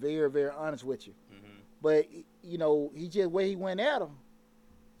be very, very honest with you. But, he just, where he went at him,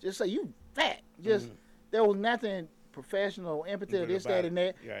 just say, you fat. Just, there was nothing professional, empathy, Good this, about that, it. and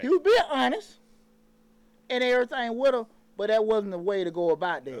that. Right. He was being honest and everything with her, but that wasn't the way to go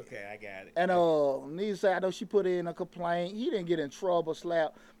about that. Okay, I got it. And needless to say, I know she put in a complaint. He didn't get in trouble,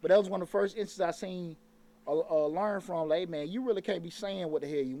 slapped, but that was one of the first instances I seen learn from. Like, hey, man, you really can't be saying what the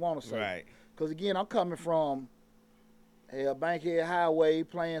hell you want to say. Right. Because again, I'm coming from Bankhead Highway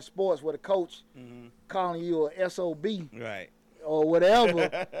playing sports with a coach calling you a SOB Right. or whatever.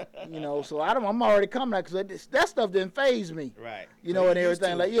 So I'm already coming out because that stuff didn't faze me. Right. And So you're used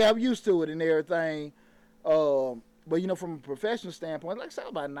everything. to Like, it. yeah, I'm used to it and everything. But from a professional standpoint, like I said, I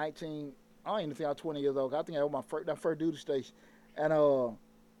was about 19. I don't even think I was 20 years old. I think I was that first duty station, and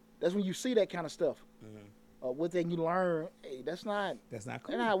that's when you see that kind of stuff. What thing you learn, hey, that's not cool. that's not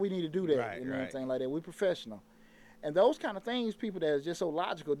how we need to do that Right, and right. everything like that. We're professional, and those kind of things, people that are just so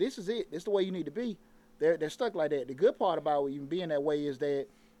logical. This is it. This is the way you need to be. They're stuck like that. The good part about even being that way is that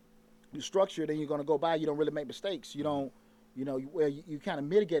you structure it and you're going to go by. You don't really make mistakes. You don't, you kind of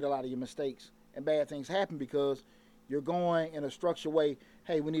mitigate a lot of your mistakes and bad things happen because you're going in a structured way.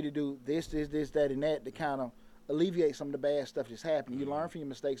 Hey, we need to do this, that, and that to kind of alleviate some of the bad stuff that's happening. You learn from your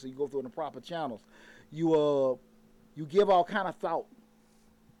mistakes, so you go through in the proper channels. You give all kind of thought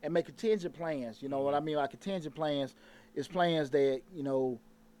and make contingent plans. You know what I mean? Like contingent plans is plans that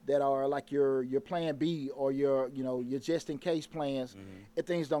that are like your plan B or your just in case plans if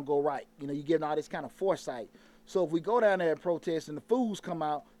things don't go right. You give all this kind of foresight. So if we go down there and protest and the fools come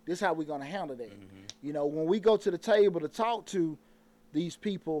out, this is how we're gonna handle that. When we go to the table to talk to these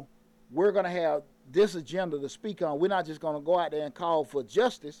people, we're gonna have this agenda to speak on. We're not just gonna go out there and call for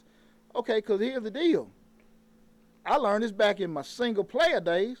justice. Okay, because here's the deal. I learned this back in my single player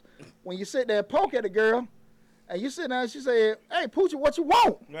days. When you sit there and poke at a girl, and you sit there and she said, hey, Poochie, what you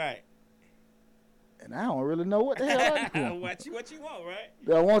want? Right. And I don't really know what the hell I want. what you want, right?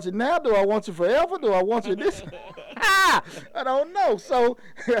 Do I want you now? Do I want you forever? Do I want you this? I don't know. So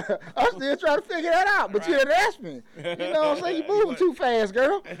I'm still trying to figure that out. But you didn't ask me. You know what I'm saying? You're moving too fast,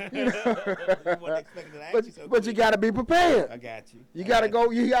 girl. You wasn't expecting to ask you so But you got to be prepared. I got you. You got to go.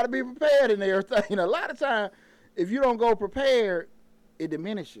 You got to be prepared and everything. A lot of time, if you don't go prepared, it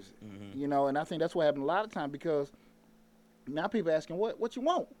diminishes. And I think that's what happened a lot of time because now people asking what you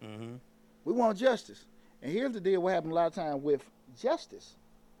want. We want justice. And here's the deal: what happened a lot of time with justice.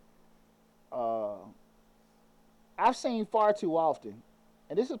 I've seen far too often,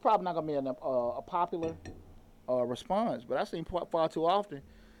 and this is probably not going to be a popular response, but I've seen far too often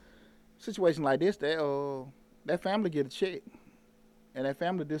situations like this that family get a check and that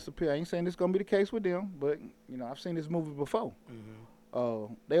family disappear. I ain't saying this is going to be the case with them, but I've seen this movie before.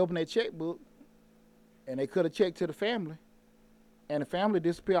 They open their checkbook and they cut a check to the family, and the family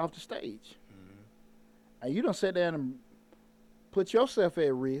disappear off the stage. And you don't sit down and put yourself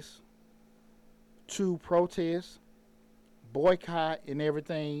at risk to protest, boycott, and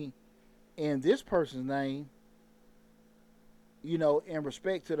everything in this person's name, in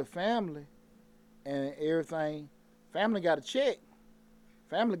respect to the family and everything. Family got a check.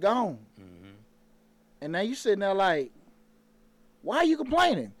 Family gone. And now you sitting there like, why are you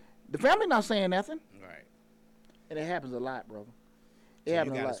complaining? The family not saying nothing. Right. And it happens a lot, brother. So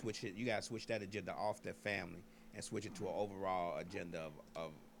you gotta switch it. You gotta switch that agenda off their family and switch it to an overall agenda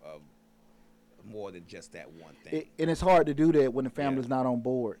of more than just that one thing. And it's hard to do that when the family's not on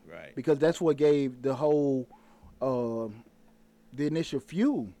board. Right. Because that's what gave the whole the initial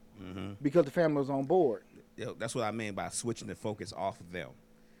fuel. Because the family was on board. That's what I mean by switching the focus off of them.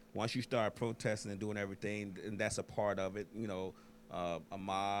 Once you start protesting and doing everything, and that's a part of it.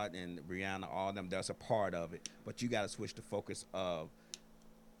 Ahmaud and Breonna, all of them, that's a part of it. But you got to switch the focus off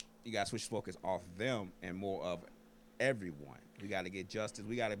them and more of everyone. We got to get justice.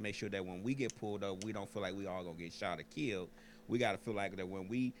 We got to make sure that when we get pulled up, we don't feel like we all gonna get shot or killed. We got to feel like that when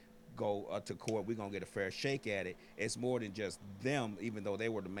we go to court, we're gonna get a fair shake at it. It's more than just them, even though they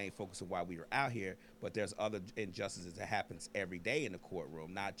were the main focus of why we were out here. But there's other injustices that happens every day in the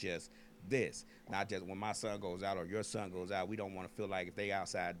courtroom, not just this. Not just when my son goes out or your son goes out. We don't want to feel like if they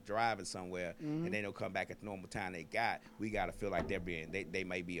outside driving somewhere and they don't come back at the normal time they got, we got to feel like they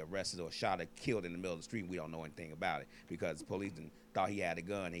may be arrested or shot or killed in the middle of the street. We don't know anything about it because the police thought he had a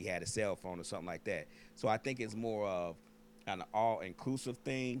gun, he had a cell phone or something like that. So I think it's more of an all-inclusive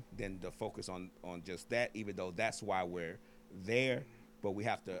thing than to focus on just that, even though that's why we're there. But we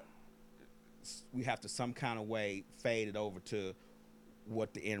have to some kind of way fade it over to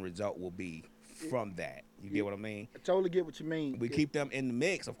what the end result will be from that. You get what I mean? I totally get what you mean. We keep them in the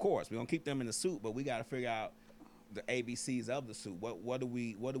mix, of course. We're gonna keep them in the suit, but we got to figure out the ABCs of the suit.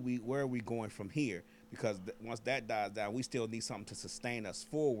 Where are we going from here? Because once that dies down, we still need something to sustain us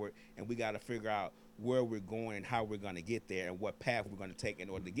forward, and we got to figure out where we're going and how we're going to get there and what path we're going to take in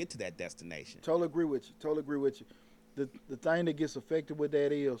order to get to that destination. Totally agree with you. The thing that gets affected with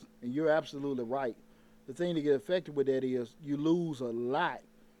that is, and you're absolutely right, the thing that gets affected with that is you lose a lot,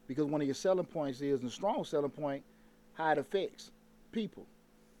 because one of your selling points is, and the strong selling point, how it affects people.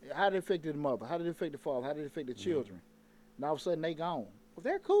 How did it affect the mother? How did it affect the father? How did it affect the children? And all of a sudden they gone. Well,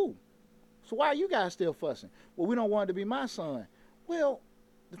 they're cool. So why are you guys still fussing? Well, we don't want it to be my son. Well,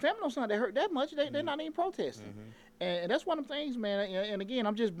 the family don't sound that hurt that much. They're not even protesting. And that's one of the things, man. And again,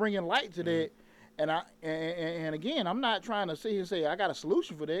 I'm just bringing light to that. And again, I'm not trying to sit here and say I got a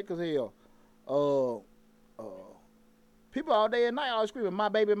solution for that, because hell, people all day and night always screaming, my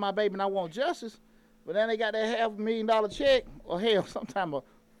baby, and I want justice. But then they got that $500,000 check, or hell, sometimes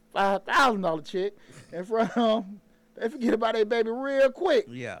a $5,000 check in front of them. They forget about their baby real quick.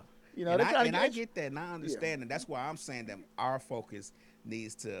 Yeah. You know, I get that, and I understand, and that's why I'm saying that our focus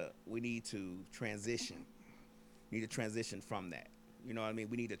we need to transition. We need to transition from that. You know what I mean?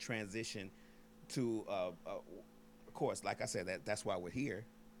 We need to transition to, of course, like I said, that's why we're here,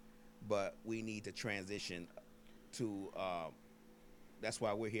 but we need to transition to, that's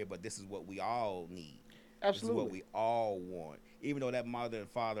why we're here, but this is what we all need. Absolutely. This is what we all want. Even though that mother and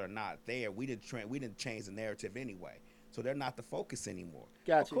father are not there, we didn't change the narrative anyway. So they're not the focus anymore.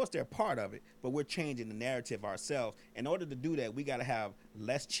 Gotcha. Of course, they're part of it, but we're changing the narrative ourselves. In order to do that, we got to have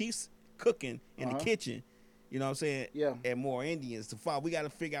less chiefs cooking in the kitchen, you know what I'm saying? Yeah. And more Indians to follow. We got to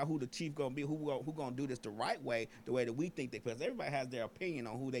figure out who the chief going to be, who going to do this the right way, the way that we think because everybody has their opinion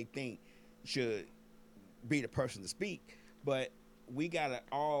on who they think should be the person to speak. But we got to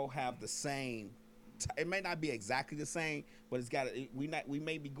all have the same. It may not be exactly the same, but it's got to. We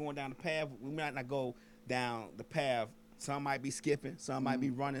may be going down the path. We might not go down the path. Some might be skipping, some might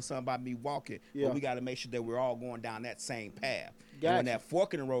be running, some might be walking. Yeah. But we got to make sure that we're all going down that same path. Gotcha. And when that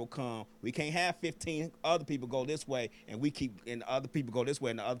fork in the road come, we can't have 15 other people go this way, and and other people go this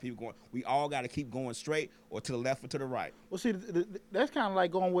way, and the other people going. We all got to keep going straight, or to the left, or to the right. Well, see, that's kind of like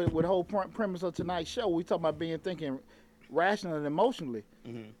going with the whole premise of tonight's show. We talk about thinking rationally and emotionally.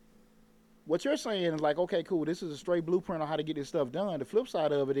 What you're saying is like, okay, cool, this is a straight blueprint on how to get this stuff done. The flip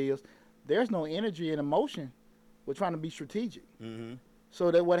side of it is there's no energy and emotion. We're trying to be strategic. So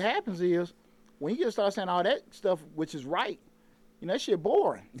that what happens is when you just start saying all that stuff, which is right, that shit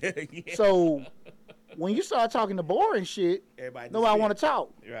boring. Yeah. So when you start talking the boring shit, nobody want to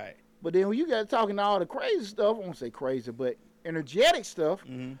talk. Right. But then when you got talking to all the crazy stuff, I won't say crazy, but energetic stuff,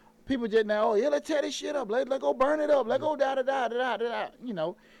 people just now, oh yeah, let's tear this shit up. Let go burn it up. Let go da.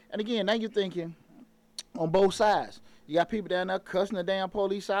 And again, now you're thinking on both sides. You got people down there cussing the damn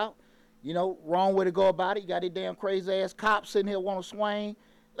police out. Wrong way to go about it. You got these damn crazy ass cops sitting here want to swing.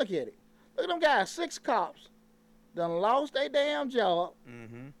 Look at it. Look at them guys. 6 cops done lost their damn job.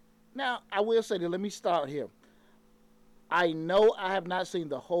 Now, I will say that, let me start here. I know I have not seen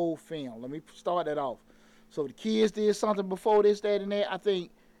the whole film. Let me start that off. So the kids did something before this, that, and that. I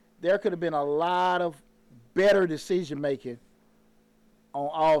think there could have been a lot of better decision making on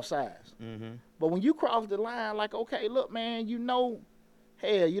all sides. But when you cross the line, like, okay, look, man,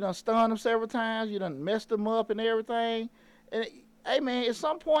 hell, you done stunned them several times. You done messed them up and everything. And hey, man, at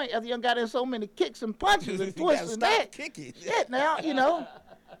some point, after you done got in so many kicks and punches and twists and that, shit now,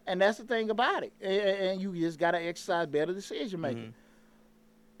 And that's the thing about it. And you just got to exercise better decision making.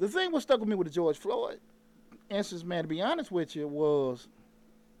 The thing what stuck with me with the George Floyd instance, man, to be honest with you, was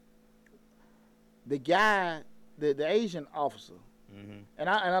the guy, the Asian officer. And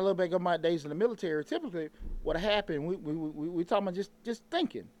I look back at my days in the military. Typically, what happened, we talking about just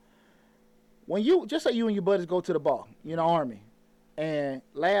thinking. When just say you and your buddies go to the bar, Army, and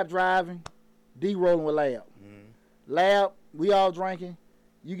Lab driving, D rolling with Lab. Lab, we all drinking,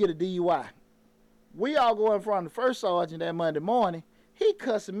 you get a DUI. We all go in front of the first sergeant that Monday morning. He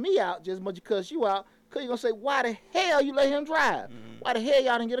cussing me out just as much as cuss you out, because you're going to say, why the hell you let him drive? Why the hell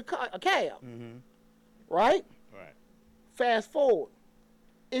y'all didn't get a cab? Right? Fast forward.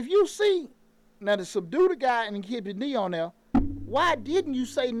 If you see, now to subdue the guy and keep his knee on there, why didn't you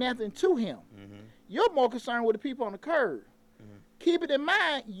say nothing to him? You're more concerned with the people on the curb. Keep it in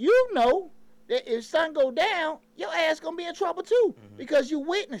mind, you know that if sun go down, your ass going to be in trouble too, because you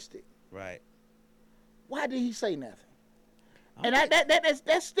witnessed it. Right. Why did he say nothing? And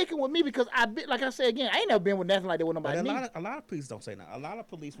that's sticking with me because like I said again, I ain't never been with nothing like that with But nobody. a lot of police don't say that. A lot of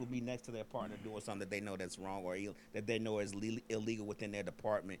police will be next to their partner doing something that they know that's wrong or that they know is illegal within their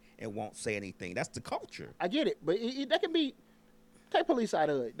department and won't say anything. That's the culture. I get it, but that can be take police out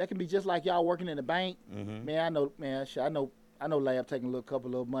of it. That can be just like y'all working in the bank. Mm-hmm. Man, I know, man. Shit, I know. Lab taking a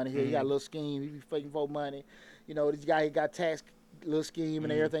little money here. He got a little scheme. He be faking for money. You know, this guy he got tax little scheme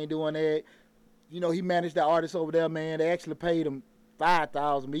and everything doing that. You know, he managed the artist over there, man. They actually paid him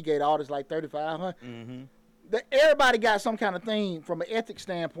 $5,000. He gave the artist like $3,500. Mm-hmm. Everybody got some kind of thing from an ethics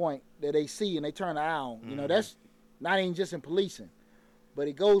standpoint that they see and they turn the eye on. You know, that's not even just in policing. But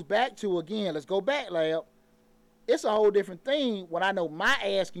it goes back to, again, let's go back, Lab. It's a whole different thing when I know my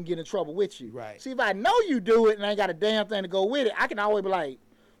ass can get in trouble with you. Right. See, if I know you do it and I ain't got a damn thing to go with it, I can always be like,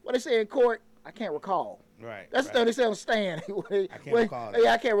 what they say in court, I can't recall. Right. That's the thing they say on stand. I can't recall it.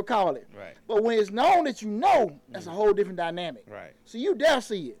 Yeah, I can't recall it. Right. But when it's known that you know, that's a whole different dynamic. Right. So you dare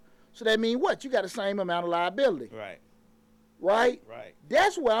see it. So that means what? You got the same amount of liability. Right. Right? Right.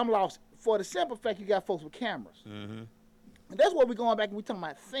 That's where I'm lost. For the simple fact you got folks with cameras. Mm-hmm. And that's where we're going back and we're talking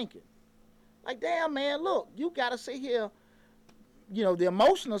about thinking. Like, damn, man, look, you got to sit here, you know, the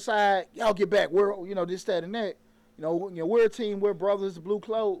emotional side, y'all get back. We're, you know, this, that, and that. You know, we're a team, we're brothers, blue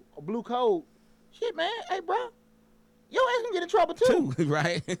code. Shit, man, hey, bro, your ass can get in trouble too.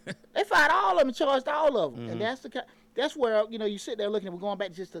 Right. They fired all of them and charged all of them. And that's where, you know, you sit there looking and we're going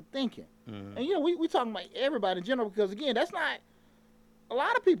back just to thinking. And, you know, we talking about everybody in general because, again, that's not, a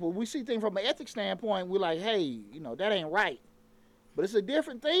lot of people, we see things from an ethics standpoint, we're like, hey, you know, that ain't right. But it's a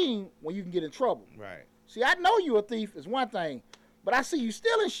different thing when you can get in trouble. Right. See, I know you a thief is one thing, but I see you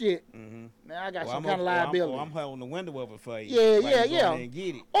stealing shit. Mm-hmm. Now I got some kind of liability. I'm holding the window over for you. Yeah. And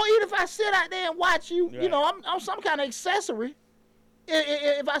get it. Or even if I sit out there and watch you, Right. you know, I'm some kind of accessory.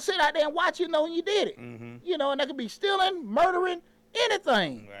 If I sit out there and watch you, know you did it. Mm-hmm. You know, and that could be stealing, murdering,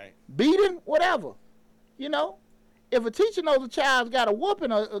 anything. Right. Beating, whatever. You know? If a teacher knows a child's got a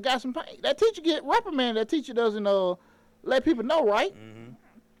whooping or got some pain, that teacher get reprimanded. That teacher doesn't let people know, right? Mm-hmm.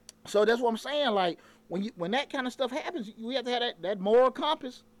 So that's what I'm saying. Like, when that kind of stuff happens, you have to have that moral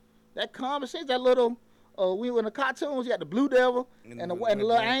compass, that common sense, that little, we were in the cartoons, you got the Blue Devil and the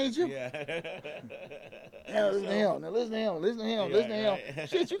little angel. Yeah. Yeah, listen to him. Now listen to him. Listen to him. Yeah, Listen to him. right.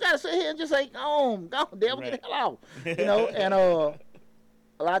 Shit, you gotta sit here and just say, go on, devil, Right. get the hell out. You know, and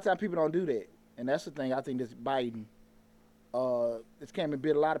a lot of times people don't do that, and that's the thing I think that's biting. This came and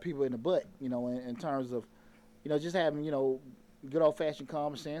bit a lot of people in the butt. You know, in terms of, you know, just having, you know, good old fashioned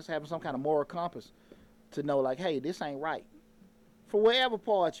common sense, having some kind of moral compass to know, like, hey, this ain't right, for wherever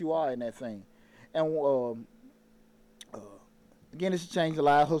part you are in that thing. And again, this is Change the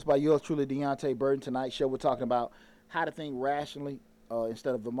Lives, hosted by yours truly, Deontay Burton. Tonight's show, we're talking about how to think rationally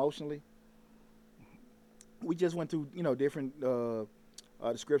instead of emotionally. We just went through, you know, different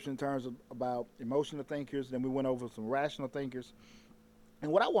description in terms of about emotional thinkers. Then we went over some rational thinkers.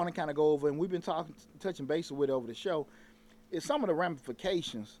 And what I want to kind of go over, and we've been touching base with over the show, is some of the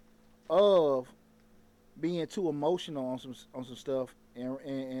ramifications of being too emotional on some stuff, and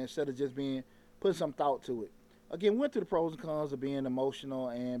instead of just putting some thought to it. Again, we went through the pros and cons of being emotional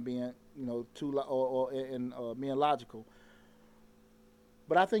and being, you know, being logical.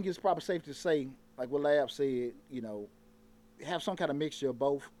 But I think it's probably safe to say, like what Lab said, you know, have some kind of mixture of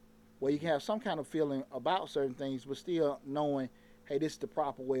both, where you can have some kind of feeling about certain things, but still knowing, hey, this is the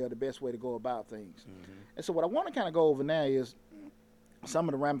proper way or the best way to go about things. Mm-hmm. And so what I want to kind of go over now is some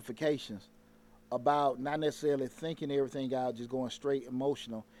of the ramifications about not necessarily thinking everything out, just going straight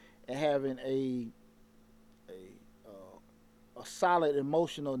emotional, and having a solid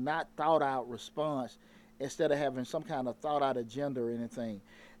emotional, not thought out response instead of having some kind of thought out agenda or anything.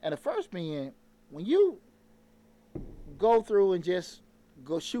 And the first being, when you go through and just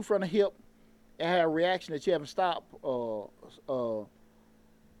go shoot from the hip and have a reaction that you haven't stopped thought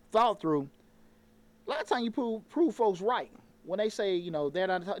through, a lot of times you prove folks right when they say, you know, they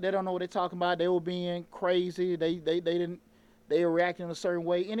don't know what they're talking about. They were being crazy. They were reacting in a certain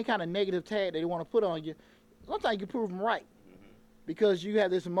way. Any kind of negative tag they want to put on you, sometimes you can prove them right, because you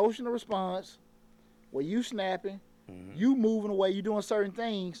have this emotional response where you snapping, you moving away, you doing certain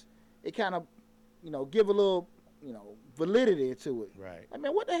things. It kind of, you know, give a little, you know, validity to it. Right. I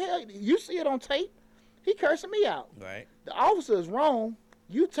mean, what the hell? You see it on tape. He cursing me out. Right. The officer is wrong.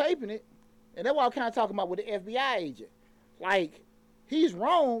 You taping it, and that's what I'm kind of talking about with the FBI agent. Like, he's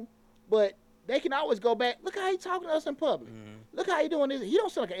wrong, but they can always go back. Look how he talking to us in public. Look how he doing this. He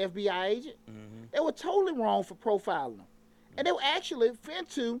don't sound like an FBI agent. They were totally wrong for profiling him, and they were actually fin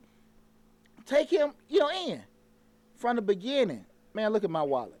to take him, you know, in from the beginning. Man, look at my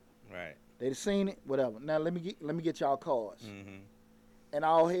wallet. Right. They'd seen it, whatever. Now let me get y'all cards, Mm-hmm. and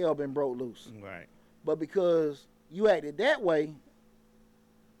all hell been broke loose. Right. But because you acted that way,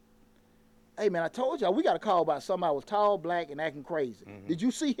 hey man, I told y'all we got a call about somebody was tall, black, and acting crazy. Mhm. Did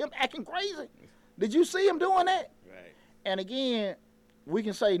you see him acting crazy? Did you see him doing that? Right. And again, we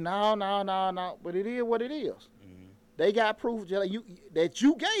can say no, but it is what it is. Mm-hmm. They got proof that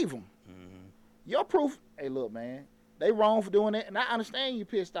you gave them. Mm-hmm. Your proof. Hey, look, man, they wrong for doing that, and I understand you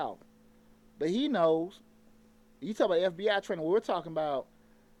pissed off, but he knows. You talk about FBI training. We're talking about.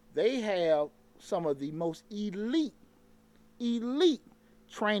 They have some of the most elite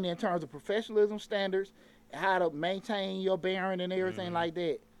training in terms of professionalism standards, how to maintain your bearing and everything Mhm. like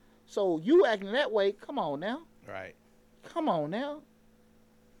that. So you acting that way, come on now. Right. Come on now.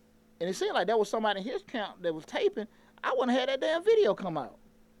 And it seemed like that was somebody in his camp that was taping. I wouldn't have had that damn video come out.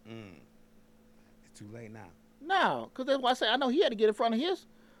 It's too late now. No, because that's why I say I know he had to get in front of his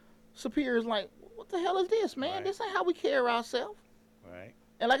superiors like, what the hell is this, man? Right. This ain't how we carry ourselves. Right.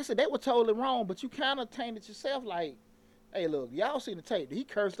 And like I said, they were totally wrong, but you kind of tainted yourself like, hey, look, y'all seen the tape. He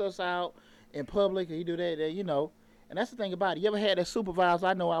cursed us out in public, and he do that, you know. And that's the thing about it. You ever had that supervisor?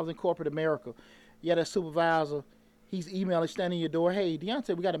 I know I was in corporate America. You had that supervisor. He's emailing, standing in your door. Hey,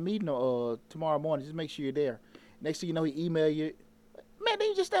 Deontay, we got a meeting tomorrow morning. Just make sure you're there. Next thing you know, he email you. Man,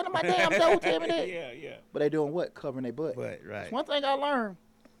 they just stand on my damn door, tell me that. Yeah. But they doing what? Covering their butt. But right. That's one thing I learned.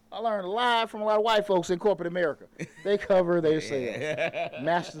 I learned a lot from a lot of white folks in corporate America. They cover themselves.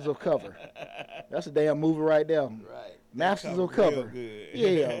 Masters of cover. That's a damn movie right there. Right. Masters of Real cover. good.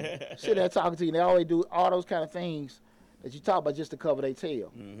 Yeah. Sit there talking to you. They always do all those kind of things that you talk about just to cover their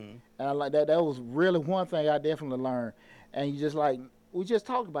tail. Mm-hmm. And I like that. That was really one thing I definitely learned. And you just like, we just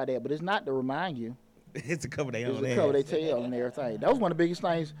talked about that, but it's not to remind you. It's to cover their It's own to ass. cover their tail and everything. That was one of the biggest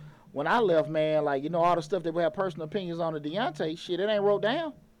things when I left, man. Like, you know, all the stuff that we have personal opinions on the Deontay shit, it ain't wrote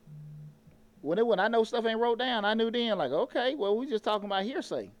down. When I know stuff ain't wrote down, I knew then, like, okay, well, we just talking about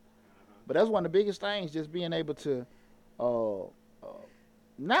hearsay. But that's one of the biggest things, just being able to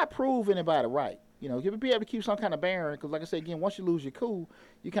not prove anybody right. You know, you be able to keep some kind of bearing, because like I said, again, once you lose your cool,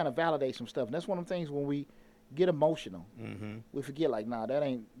 you kind of validate some stuff. And that's one of the things when we get emotional, Mm-hmm. we forget, like, nah, that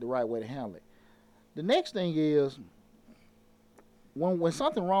ain't the right way to handle it. The next thing is, when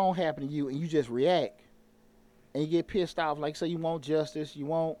something wrong happened to you and you just react, and you get pissed off, like say you want justice, you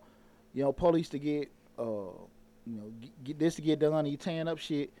want, you know, police to get, get this to get done, and you tearing up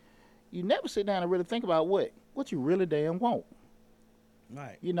shit, you never sit down and really think about what you really damn want.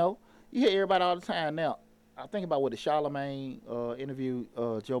 Right. You know, you hear everybody all the time now. I think about what the Charlemagne interviewed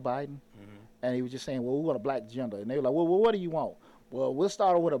Joe Biden, and he was just saying, well, we want a black agenda, and they were like, well, what do you want? Well, we'll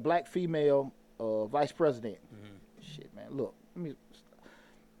start with a black female vice president. Shit, man, look,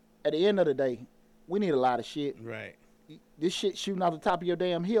 at the end of the day, we need a lot of shit. Right. This shit shooting off the top of your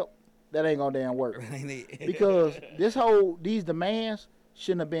damn hip, that ain't gonna damn work. Right. Because these demands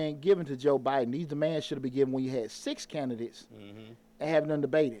shouldn't have been given to Joe Biden. These demands should have been given when you had 6 candidates and having them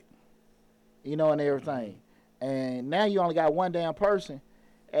debated, you know, and everything. And now you only got one damn person.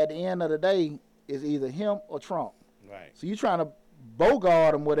 At the end of the day, it's either him or Trump. Right. So you trying to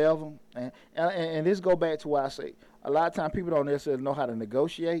bogart them, whatever. And this go back to why I say a lot of times people don't necessarily know how to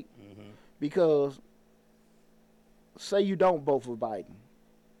negotiate, because say you don't vote for Biden,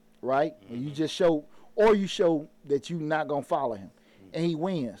 right? And you just show that you're not going to follow him, and he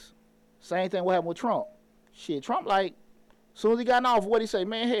wins. Same thing what happened with Trump. Shit, Trump, like, as soon as he got off, what he say,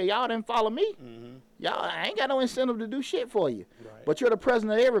 man, hey, y'all didn't follow me. Y'all, I ain't got no incentive to do shit for you. Right. But you're the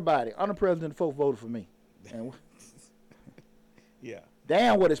president of everybody. I'm the president, the folks voted for me. And Yeah.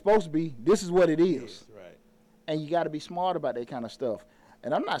 damn what it's supposed to be, this is what it is. Yes, right. And you got to be smart about that kind of stuff.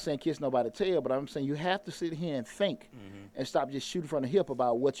 And I'm not saying kiss nobody's tail, but I'm saying you have to sit here and think and stop just shooting from the hip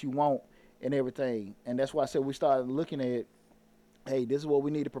about what you want and everything. And that's why I said we started looking at, hey, this is what we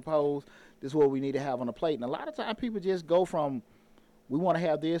need to propose. This is what we need to have on the plate. And a lot of times people just go from, we want to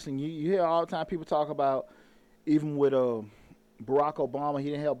have this, and you hear all the time people talk about, even with Barack Obama, he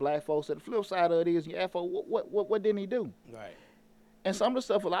didn't help black folks. At the flip side of it is, you ask for what didn't he do? Right. And some of the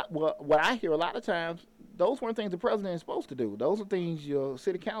stuff, what I hear a lot of times, those weren't things the president is supposed to do. Those are things your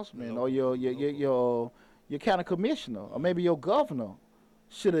city councilman or your county commissioner or maybe your governor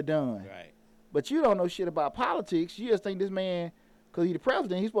should have done. Right. But you don't know shit about politics. You just think this man, because he's the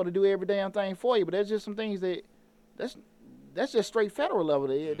president, he's supposed to do every damn thing for you. But there's just some things that's just straight federal level,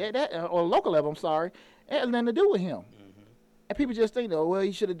 or local level, I'm sorry. It has nothing to do with him. And people just think, oh, well,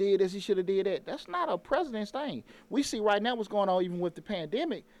 he should have did this, he should have did that. That's not a president's thing. We see right now what's going on even with the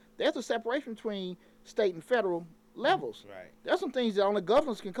pandemic. There's a separation between state and federal levels. Right. There's some things that only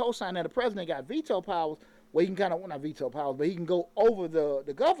governors can co-sign. That the president got veto powers, well, he can kind of, well, not veto powers, but he can go over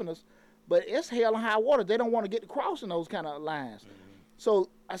the governors. But it's hell and high water. They don't want to get to crossing those kind of lines. So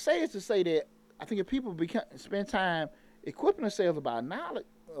I say it to say that I think if people spend time equipping themselves about knowledge,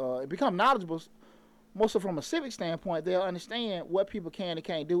 become knowledgeable, mostly from a civic standpoint, they'll understand what people can and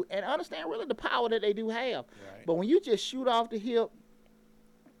can't do, and understand really the power that they do have. Right. But when you just shoot off the hip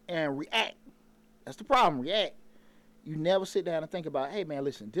and react, that's the problem. React. You never sit down and think about, hey man,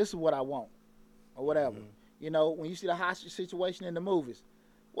 listen, this is what I want, or whatever. You know, when you see the hostage situation in the movies,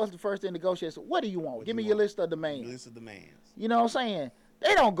 what's the first thing negotiators? What do you want? Give me your list of demands. List of demands. You know what I'm saying?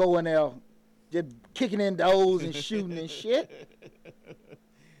 They don't go in there just kicking in doors and shooting and shit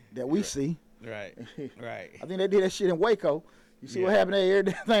that we see. Right. Right. I think they did that shit in Waco. You see what happened there?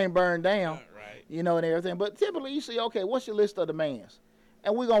 Everything burned down. Right. You know, and everything. But typically you see, okay, what's your list of demands?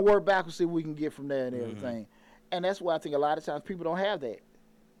 And we're going to work backwards, see what we can get from there and everything. And that's why I think a lot of times people don't have that.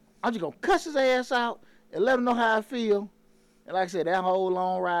 I'm just going to cuss his ass out and let him know how I feel. And like I said, that whole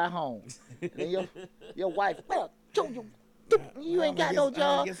long ride home. And then your wife, well, you ain't got no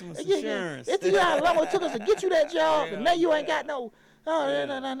job. Get some insurance. It's the how long it took us to get you that job, and now you ain't got no.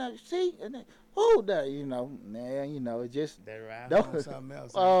 No. See, hold that, you know, it just. They ride don't. on something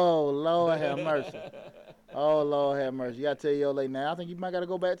else. Oh Lord have mercy. Oh Lord have mercy. You gotta tell your lady now. I think you might gotta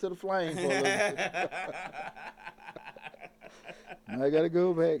go back to the flame for a little bit. I gotta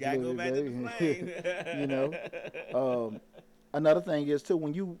go back. Gotta go back to the flame. You know. Another thing is too,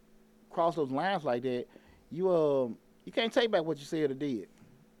 when you cross those lines like that, you can't take back what you said or did.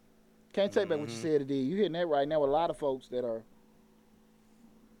 Can't take back what you said or did. You hitting that right now with a lot of folks that are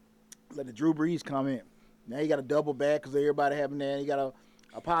let the Drew Brees come in. Now you got to double back because everybody having that. You got to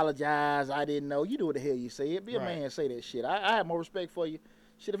apologize. I didn't know. You do what the hell you say. Be a man and say that shit. I have more respect for you.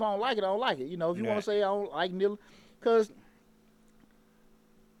 Shit, if I don't like it, I don't like it. You know, if you want to say I don't like kneeling, because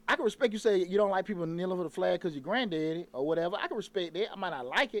I can respect you say you don't like people kneeling for the flag because your granddaddy or whatever. I can respect that. I might not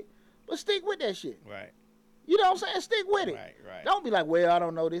like it, but stick with that shit. Right. You know what I'm saying? Stick with it. Right. Don't be like, well, I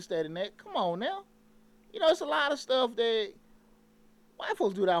don't know this, that, and that. Come on now. You know, it's a lot of stuff that white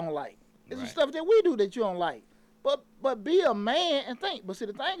folks do that I don't like. It's some stuff that we do that you don't like. But be a man and think. But see,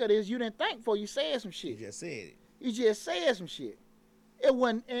 the thing of it is, you didn't think before you said some shit. You just said it. You just said some shit. It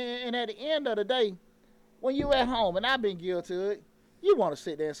wasn't, and at the end of the day, when you at home, and I've been guilty of it, you want to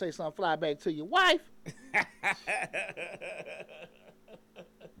sit there and say something, fly back to your wife.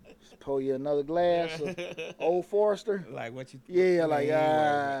 Just pour you another glass of Old Forester. Like what you? Yeah, like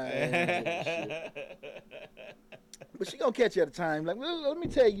but she gonna catch you at a time. Like, let me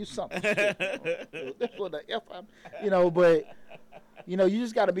tell you something. That's what the F I'm, but you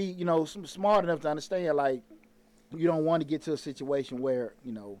just got to be, smart enough to understand. Like, you don't want to get to a situation where,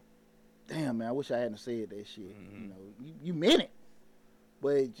 damn man, I wish I hadn't said that shit. You meant it,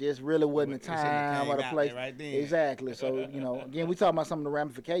 but it just really wasn't the time or the place. Right then. Exactly. So again, we talking about some of the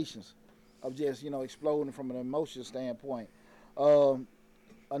ramifications of just exploding from an emotional standpoint.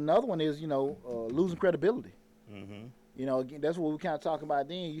 Another one is losing credibility. Again, that's what we kind of talking about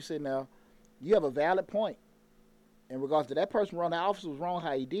then. You said now, you have a valid point in regards to that person running the office was wrong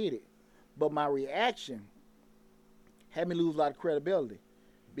how he did it. But my reaction had me lose a lot of credibility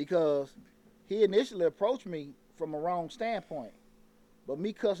because he initially approached me from a wrong standpoint. But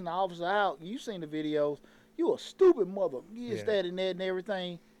me cussing the officer out, you seen the videos, you a stupid mother, that and that and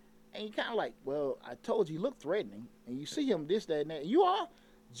everything. And you kind of like, well, I told you look threatening. And you see him this, that, and that. You are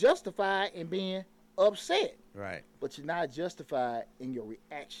justified in being upset. Right. But you're not justified in your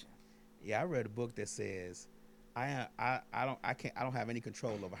reaction. Yeah, I read a book that says I don't have any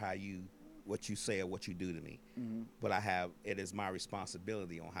control over what you say or what you do to me. But it is my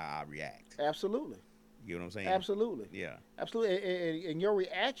responsibility on how I react. Absolutely. You know what I'm saying? Absolutely. Yeah. Absolutely. And your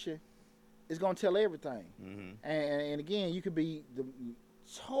reaction is going to tell everything. And again, you could be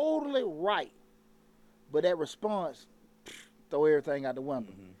totally right, but that response, throw everything out the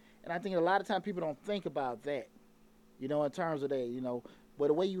window. And I think a lot of times people don't think about that, in terms of that, but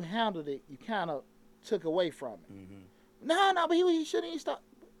the way you handled it, you kind of took away from it. No, but he shouldn't even stop.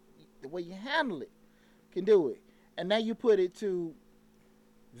 The way you handle it can do it. And now you put it to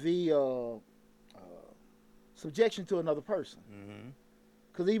the subjection to another person.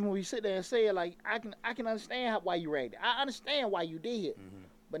 Because even when we sit there and say it, like, I can understand why you reacted. I understand why you did.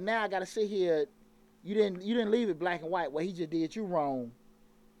 But now I got to sit here. You didn't leave it black and white. Well, he just did you wrong,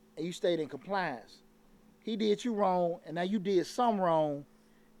 and you stayed in compliance. He did you wrong, and now you did some wrong,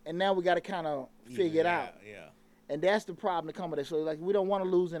 and now we got to kind of figure it out. Yeah. And that's the problem that comes with it. So, like, we don't want to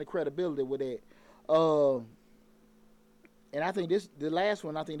lose any credibility with that. And I think the last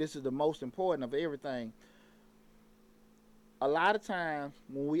one, I think this is the most important of everything. A lot of times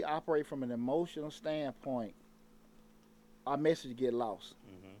when we operate from an emotional standpoint, our message get lost.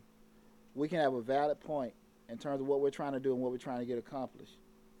 we can have a valid point in terms of what we're trying to do and what we're trying to get accomplished.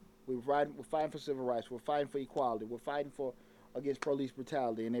 We're fighting for civil rights. We're fighting for equality. We're fighting for against police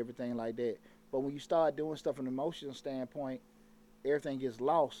brutality and everything like that. But when you start doing stuff from an emotional standpoint, everything gets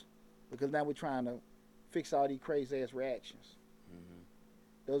lost because now we're trying to fix all these crazy ass reactions.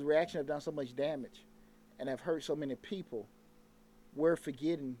 Those reactions have done so much damage and have hurt so many people. We're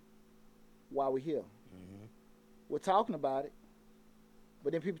forgetting why we're here. We're talking about it,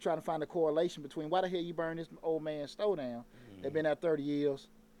 but then people trying to find a correlation between why the hell you burn this old man's store down. They've been there 30 years,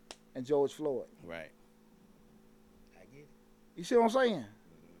 and George Floyd. Right. I get it. You see what I'm saying?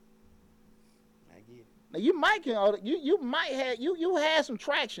 I get it. Now you might have you had some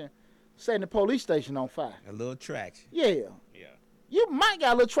traction setting the police station on fire. A little traction. Yeah. Yeah. You might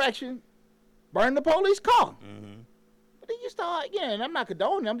got a little traction burning the police car. Mm-hmm. But then you start, and I'm not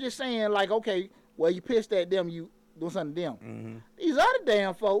condoning. I'm just saying, like, okay, well, you pissed at them, you do something to them. Mm-hmm. These other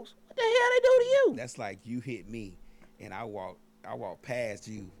damn folks, what the hell they do to you? That's like you hit me, and I walk past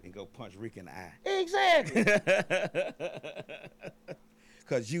you and go punch Rick in the eye. Exactly.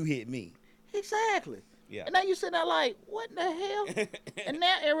 Cause you hit me. Exactly. Yeah. And now you sitting there like, what the hell? And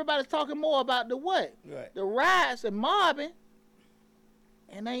now everybody's talking more about the what? Right. The riots and mobbing.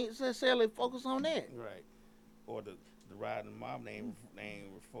 And they ain't necessarily focused on that. Right. Or the riot and mob, they ain't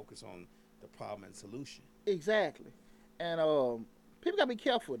focus on the problem and solution. Exactly. And people got to be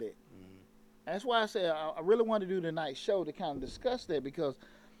careful with that. And that's why I said I really wanted to do tonight's show to kind of discuss that because,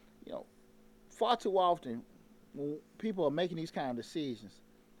 far too often when people are making these kind of decisions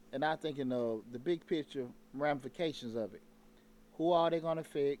and not thinking of the big picture ramifications of it, who are they going to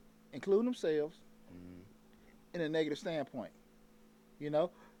affect, including themselves, in a negative standpoint. There are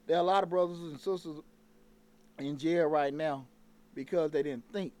a lot of brothers and sisters in jail right now because they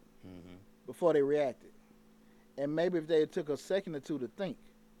didn't think before they reacted. And maybe if they took a second or two to think,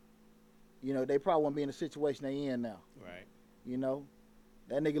 they probably wouldn't be in the situation they in now. Right.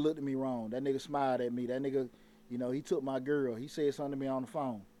 That nigga looked at me wrong. That nigga smiled at me. That nigga, he took my girl. He said something to me on the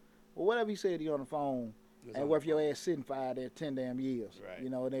phone. Well, whatever he said to you on the phone ain't worth your ass sitting 5 to 10 damn years, right.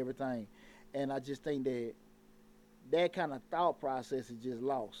 And everything. And I just think that kind of thought process is just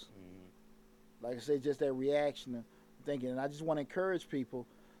lost. Like I said, just that reaction of thinking. And I just want to encourage people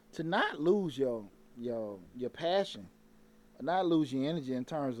to not lose your passion, or not lose your energy in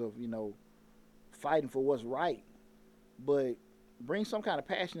terms of, fighting for what's right, but bring some kind of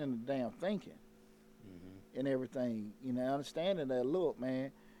passion in the damn thinking and everything. Understanding that, look,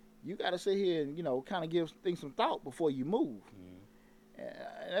 man, you got to sit here and, kind of give things some thought before you move. And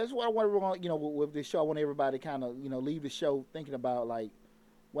that's what I want to, with this show. I want everybody to kind of, leave the show thinking about, like,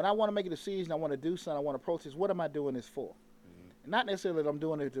 when I want to make a decision, I want to do something, I want to protest, what am I doing this for? And not necessarily that I'm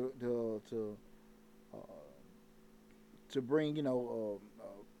doing it to bring,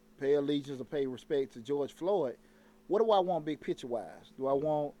 pay allegiance or pay respect to George Floyd. What do I want big picture-wise? Do I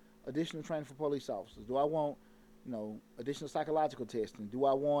want additional training for police officers? Do I want, additional psychological testing? Do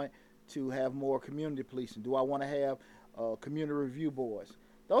I want to have more community policing? Do I want to have community review boards?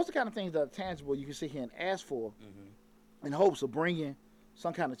 Those are the kind of things that are tangible you can sit here and ask for in hopes of bringing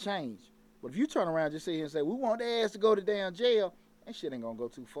some kind of change. But if you turn around and just sit here and say, we want their ass to go to damn jail, that shit ain't going to go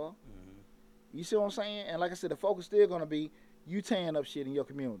too far. You see what I'm saying? And like I said, the focus still going to be you tearing up shit in your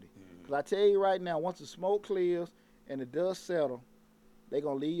community. Because I tell you right now, once the smoke clears and the dust settle, they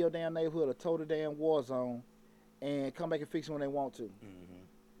going to leave your damn neighborhood a total damn war zone and come back and fix it when they want to.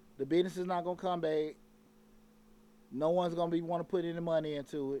 The business is not going to come back. No one's going to want to put any money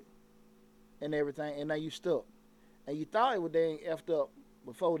into it and everything. And now you stuck. And you thought it was dang effed up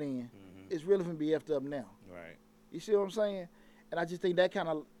before then. It's really going to be effed up now. Right. You see what I'm saying? And I just think that kind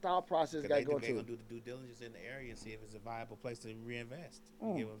of thought process got to go They're to going to do the due diligence in the area and see if it's a viable place to reinvest.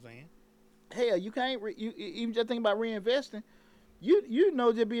 You get what I'm saying? Hell, you can't you even just think about reinvesting. You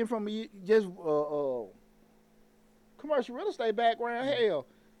know, just being from just commercial real estate background. Hell,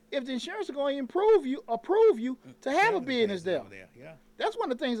 if the insurance is going to approve you to have a business there. Yeah. That's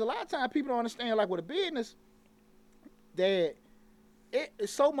one of the things a lot of times people don't understand. Like with a business, that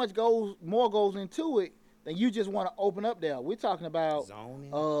so much more goes into it than you just want to open up there. We're talking about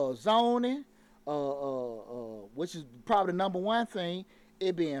zoning, which is probably the number one thing.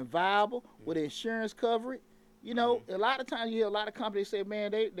 It being viable with insurance coverage. A lot of times you hear a lot of companies say,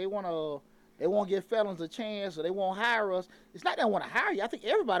 man, they won't give felons a chance or they won't hire us. It's not that they want to hire you. I think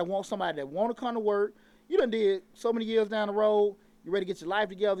everybody wants somebody that want to come to work. You done did so many years down the road. You ready to get your life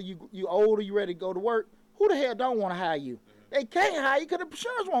together. You older. You ready to go to work. Who the hell don't want to hire you? They can't hire you because the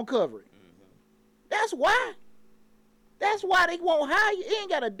insurance won't cover it. That's why. That's why they won't hire you. It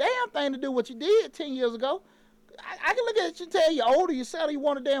ain't got a damn thing to do with what you did 10 years ago. I can look at you and tell you older, you sell, you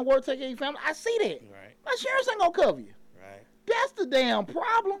want a damn work, take care of your family. I see that. Right. My insurance ain't gonna cover you. Right. That's the damn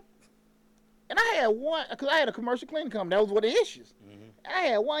problem. And I had one, because I had a commercial cleaning company. That was one of the issues. I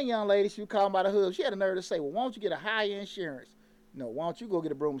had one young lady, she was calling by the hub. She had the nerve to say, well, why don't you get a higher insurance? No, why don't you go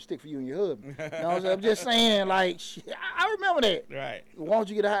get a broom and stick for you and your husband? You know what I'm saying? I'm just saying, like, shit, I remember that. Right. Why don't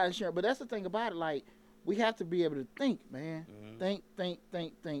you get a higher insurance? But that's the thing about it. Like, we have to be able to think, man. Think.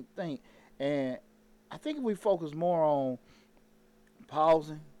 And I think if we focus more on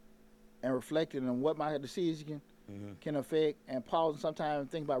pausing and reflecting on what my decision can affect, and pausing sometimes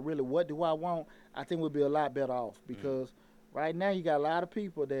and think about really what do I want, I think we'll be a lot better off. Because right now you got a lot of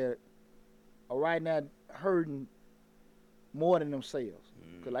people that are right now hurting more than themselves.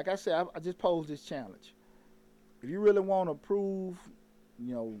 Because like I said, I just posed this challenge. If you really want to prove,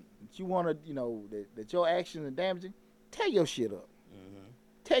 you know, that you want to, you know, that your actions are damaging, tear your shit up.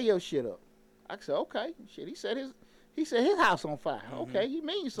 Tear your shit up. I said, okay, shit. He set his house on fire. Okay, he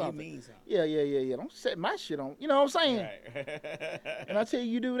means something. He means something. Yeah. Don't set my shit on. You know what I'm saying? Right. And I tell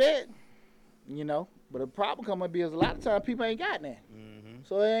you, you do that, you know. But the problem come up is a lot of times people ain't got that.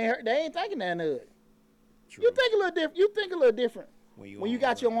 So they ain't thinking that of it. True. You think a little different. You think a little different when you own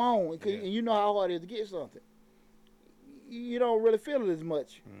got your your own, and you know how hard it is to get something. You don't really feel it as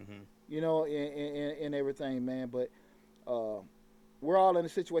much, you know, in everything, man. But we're all in a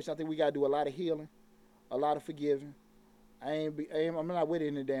situation. I think we got to do a lot of healing, a lot of forgiving. I'm not with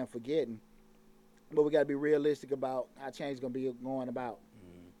any damn forgetting, but we got to be realistic about how change is gonna be going about.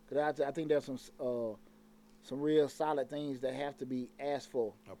 Because I think there's some real solid things that have to be asked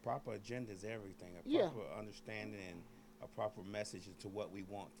for. A proper agenda is everything. A Yeah. proper understanding and a proper message to what we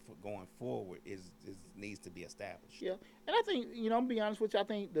want for going forward is needs to be established. Yeah, and I think, you know, I'm gonna be honest with you. I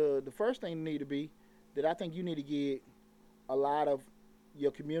think the first thing need to be that I think you need to get a lot of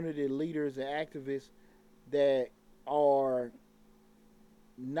your community leaders and activists that are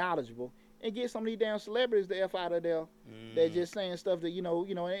knowledgeable, and get some of these damn celebrities the F out of there. They're just saying stuff that, you know,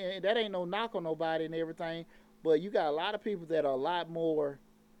 and that ain't no knock on nobody and everything, but you got a lot of people that are a lot more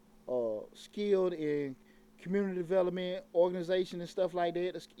skilled in community development, organization and stuff like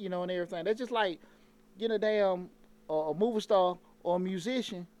that, you know, and everything. That's just like getting a damn a movie star or a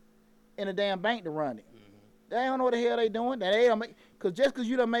musician in a damn bank to run it. They don't know what the hell they doing. Because just because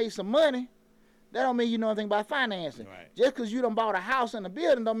you done made some money, that don't mean you know anything about financing. Right. Just because you done bought a house and a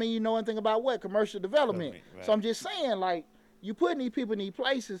building don't mean you know anything about what? Commercial development. Right. So I'm just saying, like, you putting these people in these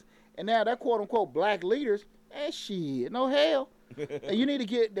places, and now they're quote-unquote black leaders. Shit, no hell. And you need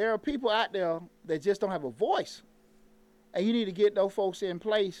to there are people out there that just don't have a voice. And you need to get those folks in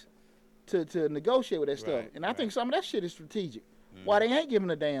place to negotiate with that stuff. And I think some of that shit is strategic. Why they ain't giving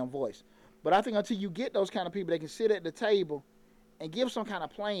a damn voice. But I think until you get those kind of people that can sit at the table and give some kind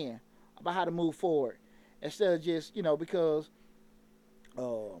of plan about how to move forward, instead of just, you know, because,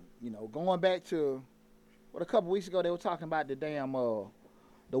 you know, going back to a couple weeks ago, they were talking about the damn,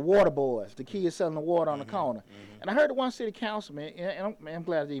 the water boys, the kids selling the water on the corner. And I heard the one city councilman, and I'm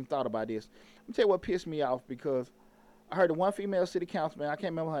glad I even thought about this. Let me tell you what pissed me off, because I heard the one female city councilman, I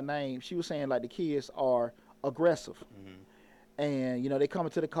can't remember her name, she was saying, like, the kids are aggressive. And, you know, they come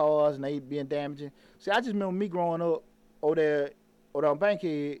into the cars and they being damaging. See, I just remember me growing up over there on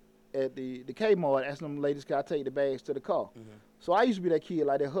Bankhead at the Kmart, asking them ladies, can I take the bags to the car? So I used to be that kid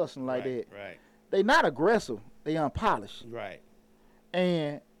like that, hustling like that. Right. They not aggressive, they unpolished. Right.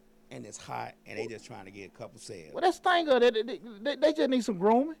 And it's hot, and they just trying to get a couple sales. well, that's the thing, they just need some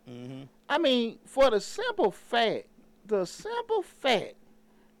grooming. I mean, for the simple fact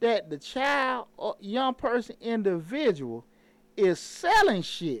that the child or young person, individual, is selling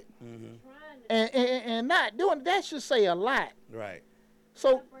shit and not doing that should say a lot. Right.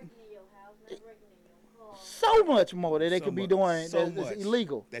 So Not breaking in your house, not breaking in your car. so much more that they So could be much- doing so that's much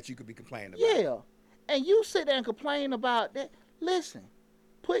illegal. that you could be complaining about. Yeah. And you sit there and complain about that. Listen,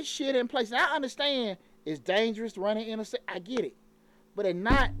 put shit in place. And I understand it's dangerous running interstate. I get it. But they're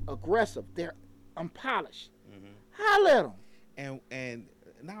not aggressive. They're unpolished. Holler at them. And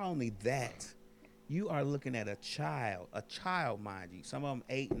not only that, you are looking at a child, mind you, some of them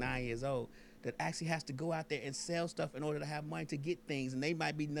 8, 9 years old, that actually has to go out there and sell stuff in order to have money to get things, and they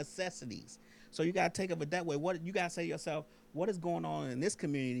might be necessities. So you got to take of it that way. What you got to say to yourself, what is going on in this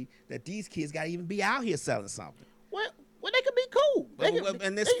community that these kids got to even be out here selling something? Well, they could be cool.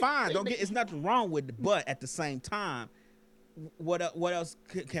 And it's fine. It's nothing wrong with it, but at the same time, what else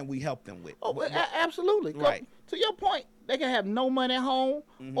can we help them with? Oh, absolutely. Right. To your point, they can have no money at home,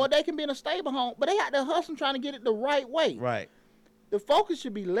 or they can be in a stable home, but they got to hustle trying to get it the right way. Right. The focus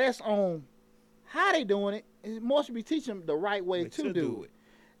should be less on how they doing it, and more should be teaching them the right way to do it.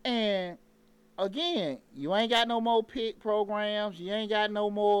 And again, you ain't got no more pick programs. You ain't got no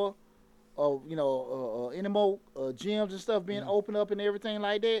more any more gyms and stuff being opened up and everything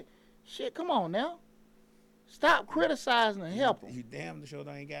like that. Shit, come on now. Stop criticizing and help them. You damn sure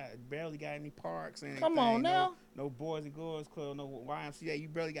barely got any parks and Come on now. No Boys and Girls Club, no YMCA. You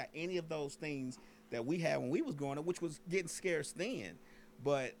barely got any of those things that we had when we was growing up, which was getting scarce then.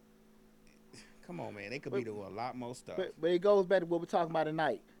 But come on, man, they could be doing a lot more stuff. But it goes back to what we're talking about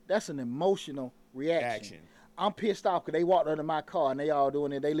tonight. That's an emotional reaction. I'm pissed off because they walked under my car and they all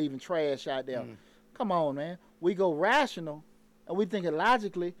doing it. They leaving trash out there. Come on, man. We go rational and we thinking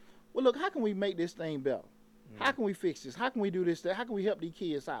logically. Well, look, how can we make this thing better? How can we fix this? How can we do this? How can we help these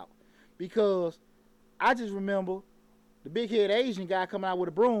kids out? Because I just remember the big-headed Asian guy coming out with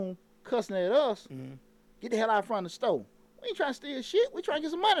a broom, cussing at us. Get the hell out front of the store. We ain't trying to steal shit. We trying to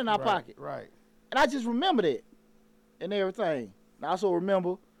get some money in our pocket. Right. And I just remember that and everything. And I also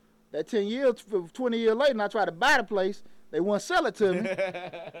remember that 10 years, 20 years later, and I tried to buy the place, they wouldn't sell it to me.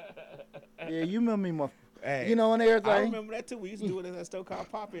 Yeah, you remember me, hey, you know, and everything. I remember that too. We used to do it at that store called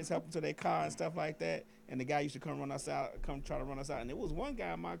Poppins, helping to their car and stuff like that. And the guy used to come try to run us out. And there was one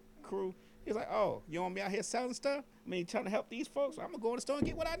guy in my crew. He was like, "Oh, you want me out here selling stuff? I mean, trying to help these folks. I'm gonna go in the store and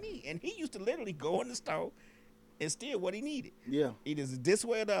get what I need." And he used to literally go in the store and steal what he needed. Yeah. Either this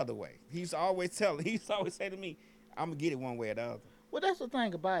way or the other way. He used to always say to me, "I'm gonna get it one way or the other." Well, that's the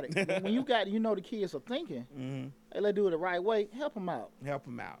thing about it. When the kids are thinking, hey, let's do it the right way. Help them out. Help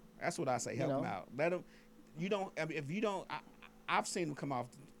them out. That's what I say. Help them out. Let them. You don't. I mean, if you don't, I've seen them come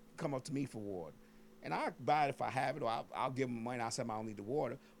up to me for water, and I'll buy it if I have it, or I'll give them money. I'll say I don't need the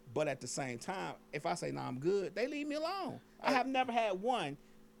water. But at the same time, if I say, "No, I'm good," they leave me alone. I have never had one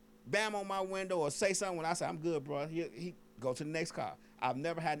bam on my window or say something when I say, "I'm good, bro." He go to the next car. I've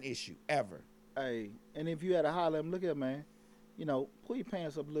never had an issue ever. Hey, and if you had to holler at him, look at man, pull your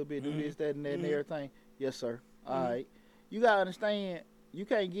pants up a little bit, do this, that, and that, and everything. Yes, sir. All right. You gotta understand, you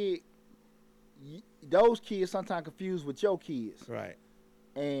can't get those kids sometimes confused with your kids. Right.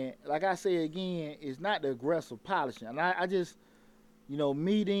 And like I said again, it's not the aggressive polishing. And I just,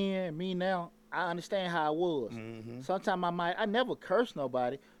 me then, me now, I understand how I was. Sometimes I never cursed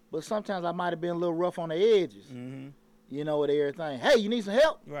nobody, but sometimes I might have been a little rough on the edges. With everything. Hey, you need some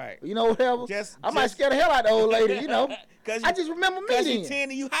help? Right. Whatever. I might scare the hell out of the old lady, I just remember me then. Because you 10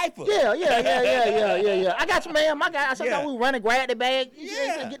 and you hyper. Yeah. I got you, ma'am. Sometimes we run and grab the bag.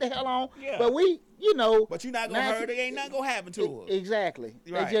 Get the hell on. Yeah. But But you're not going to hurt her. Ain't nothing going to happen to her. Exactly.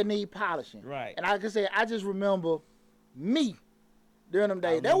 Right. They just need polishing. Right. And like I said, I just remember me during them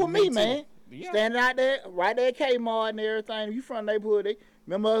days. That was me, man. Yeah. Standing out there, right there at Kmart and everything. You from the neighborhood.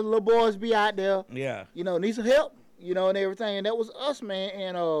 Remember the little boys be out there. Yeah. Need some help. And everything. And that was us, man.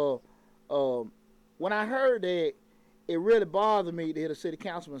 And when I heard that, it really bothered me to hear the city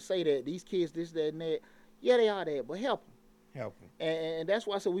councilman say that these kids, this, that, and that. Yeah, they are that, but help them. Help them. And that's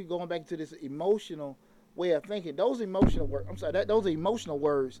why I said we going back to this emotional way of thinking. Those emotional words. Those emotional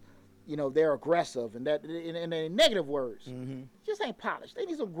words. They're aggressive and they're negative words. Just ain't polished. They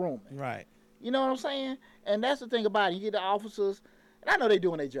need some grooming. Right. You know what I'm saying? And that's the thing about it. You get the officers, and I know they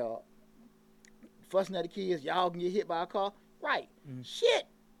doing their job. Fussing at the kids, y'all can get hit by a car. Right. Shit.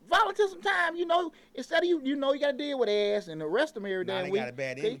 Volunteer some time, instead of you got to deal with ass and the rest of them every day. Now they got a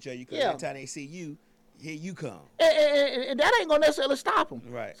bad image of you because every time they see you, here you come. And that ain't going to necessarily stop them.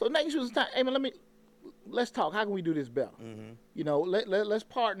 Right. So next time, hey man, let's talk. How can we do this better? Let's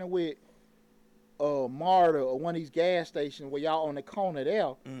partner with MARTA or one of these gas stations where y'all on the corner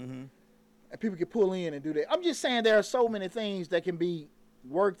there, and people can pull in and do that. I'm just saying there are so many things that can be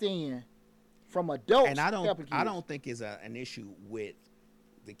worked in from adults. And I don't think it's an issue with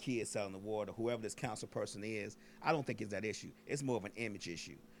the kids selling the water, whoever this council person is. I don't think it's that issue. It's more of an image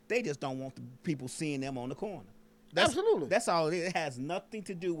issue. They just don't want the people seeing them on the corner. Absolutely. That's all it is. It has nothing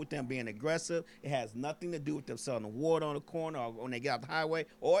to do with them being aggressive. It has nothing to do with them selling the water on the corner or when they get off the highway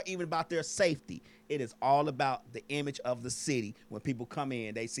or even about their safety. It is all about the image of the city. When people come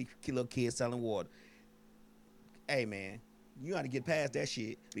in, they see little kids selling water. Hey, man, you got to get past that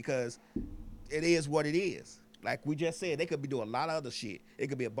shit because it is what it is. Like we just said, they could be doing a lot of other shit. It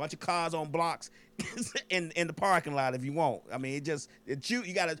could be a bunch of cars on blocks in the parking lot if you want. I mean,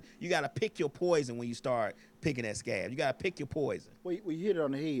 you gotta pick your poison when you start picking that scab. You gotta pick your poison. Well, you hit it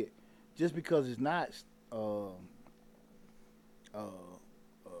on the head. Just because it's not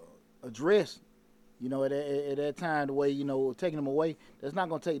addressed, at that time, the way taking them away, that's not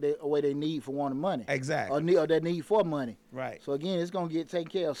gonna take away their need for wanting money. Exactly. Or their need for money. Right. So again, it's gonna get taken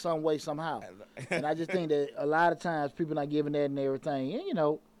care of some way somehow. And I just think that a lot of times people not giving that and everything. And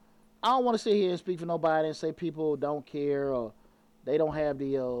I don't want to sit here and speak for nobody and say people don't care or they don't have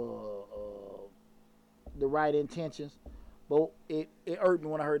the the right intentions, but it irked me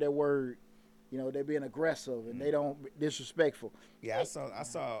when I heard that word. You know, they're being aggressive and they don't disrespectful. Yeah, I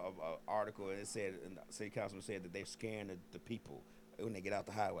saw an article and it said, and the city councilman said that they're scaring the people when they get out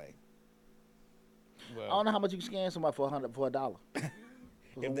the highway. I don't know how much you can scan somebody for $100 for $1.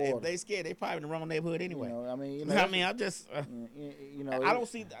 If they scared, they probably in the wrong neighborhood anyway. You know, I mean, I'm just, you know, I don't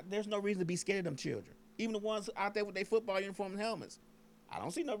see. There's no reason to be scared of them children. Even the ones out there with their football uniform and helmets. I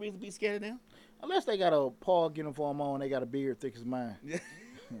don't see no reason to be scared of them. Unless they got a Paul uniform on, they got a beard thick as mine.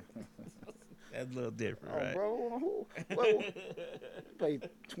 That's a little different, Oh, right? bro, who play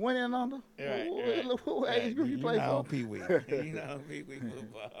 20 and under? Right. What age group you play for? Pee Wee. Pee Wee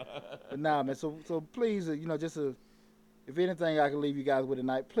football. But nah, man. So please, if anything I can leave you guys with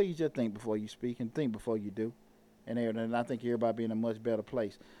tonight, please just think before you speak and think before you do, and I think everybody be in a much better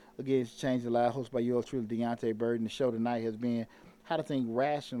place. Again, it's Change the Life, hosted by yours truly, Deontay Burden. The show tonight has been how to think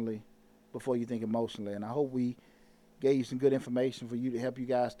rationally before you think emotionally, and I hope we gave you some good information for you to help you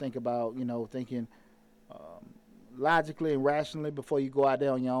guys think about, thinking logically and rationally before you go out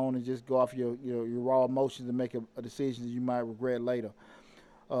there on your own and just go off your raw emotions and make a decision that you might regret later.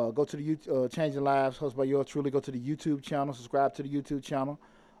 Go to the Changing Lives, hosted by yours truly. Go to the YouTube channel, subscribe to the YouTube channel,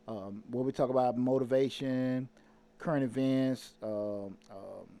 where we talk about motivation, current events. I'm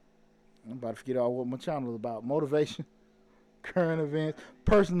about to forget all what my channel is about. Motivation, current events,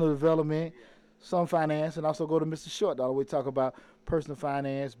 personal development, some finance, and also go to Mr. Short Dollar. We talk about personal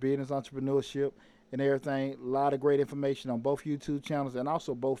finance, business, entrepreneurship, and everything. A lot of great information on both YouTube channels and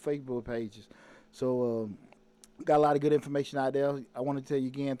also both Facebook pages. So, got a lot of good information out there. I want to tell you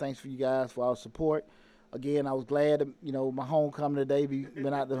again, thanks for you guys for our support. Again, I was glad that, my homecoming today,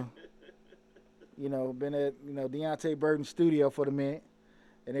 been out the, been at, Deontay Burden studio for the minute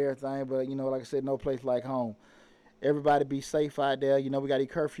and everything. But, like I said, no place like home. Everybody be safe out there. We got these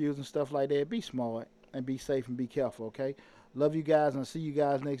curfews and stuff like that. Be smart and be safe and be careful, okay? Love you guys, and I'll see you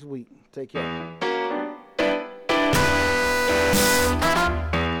guys next week. Take care.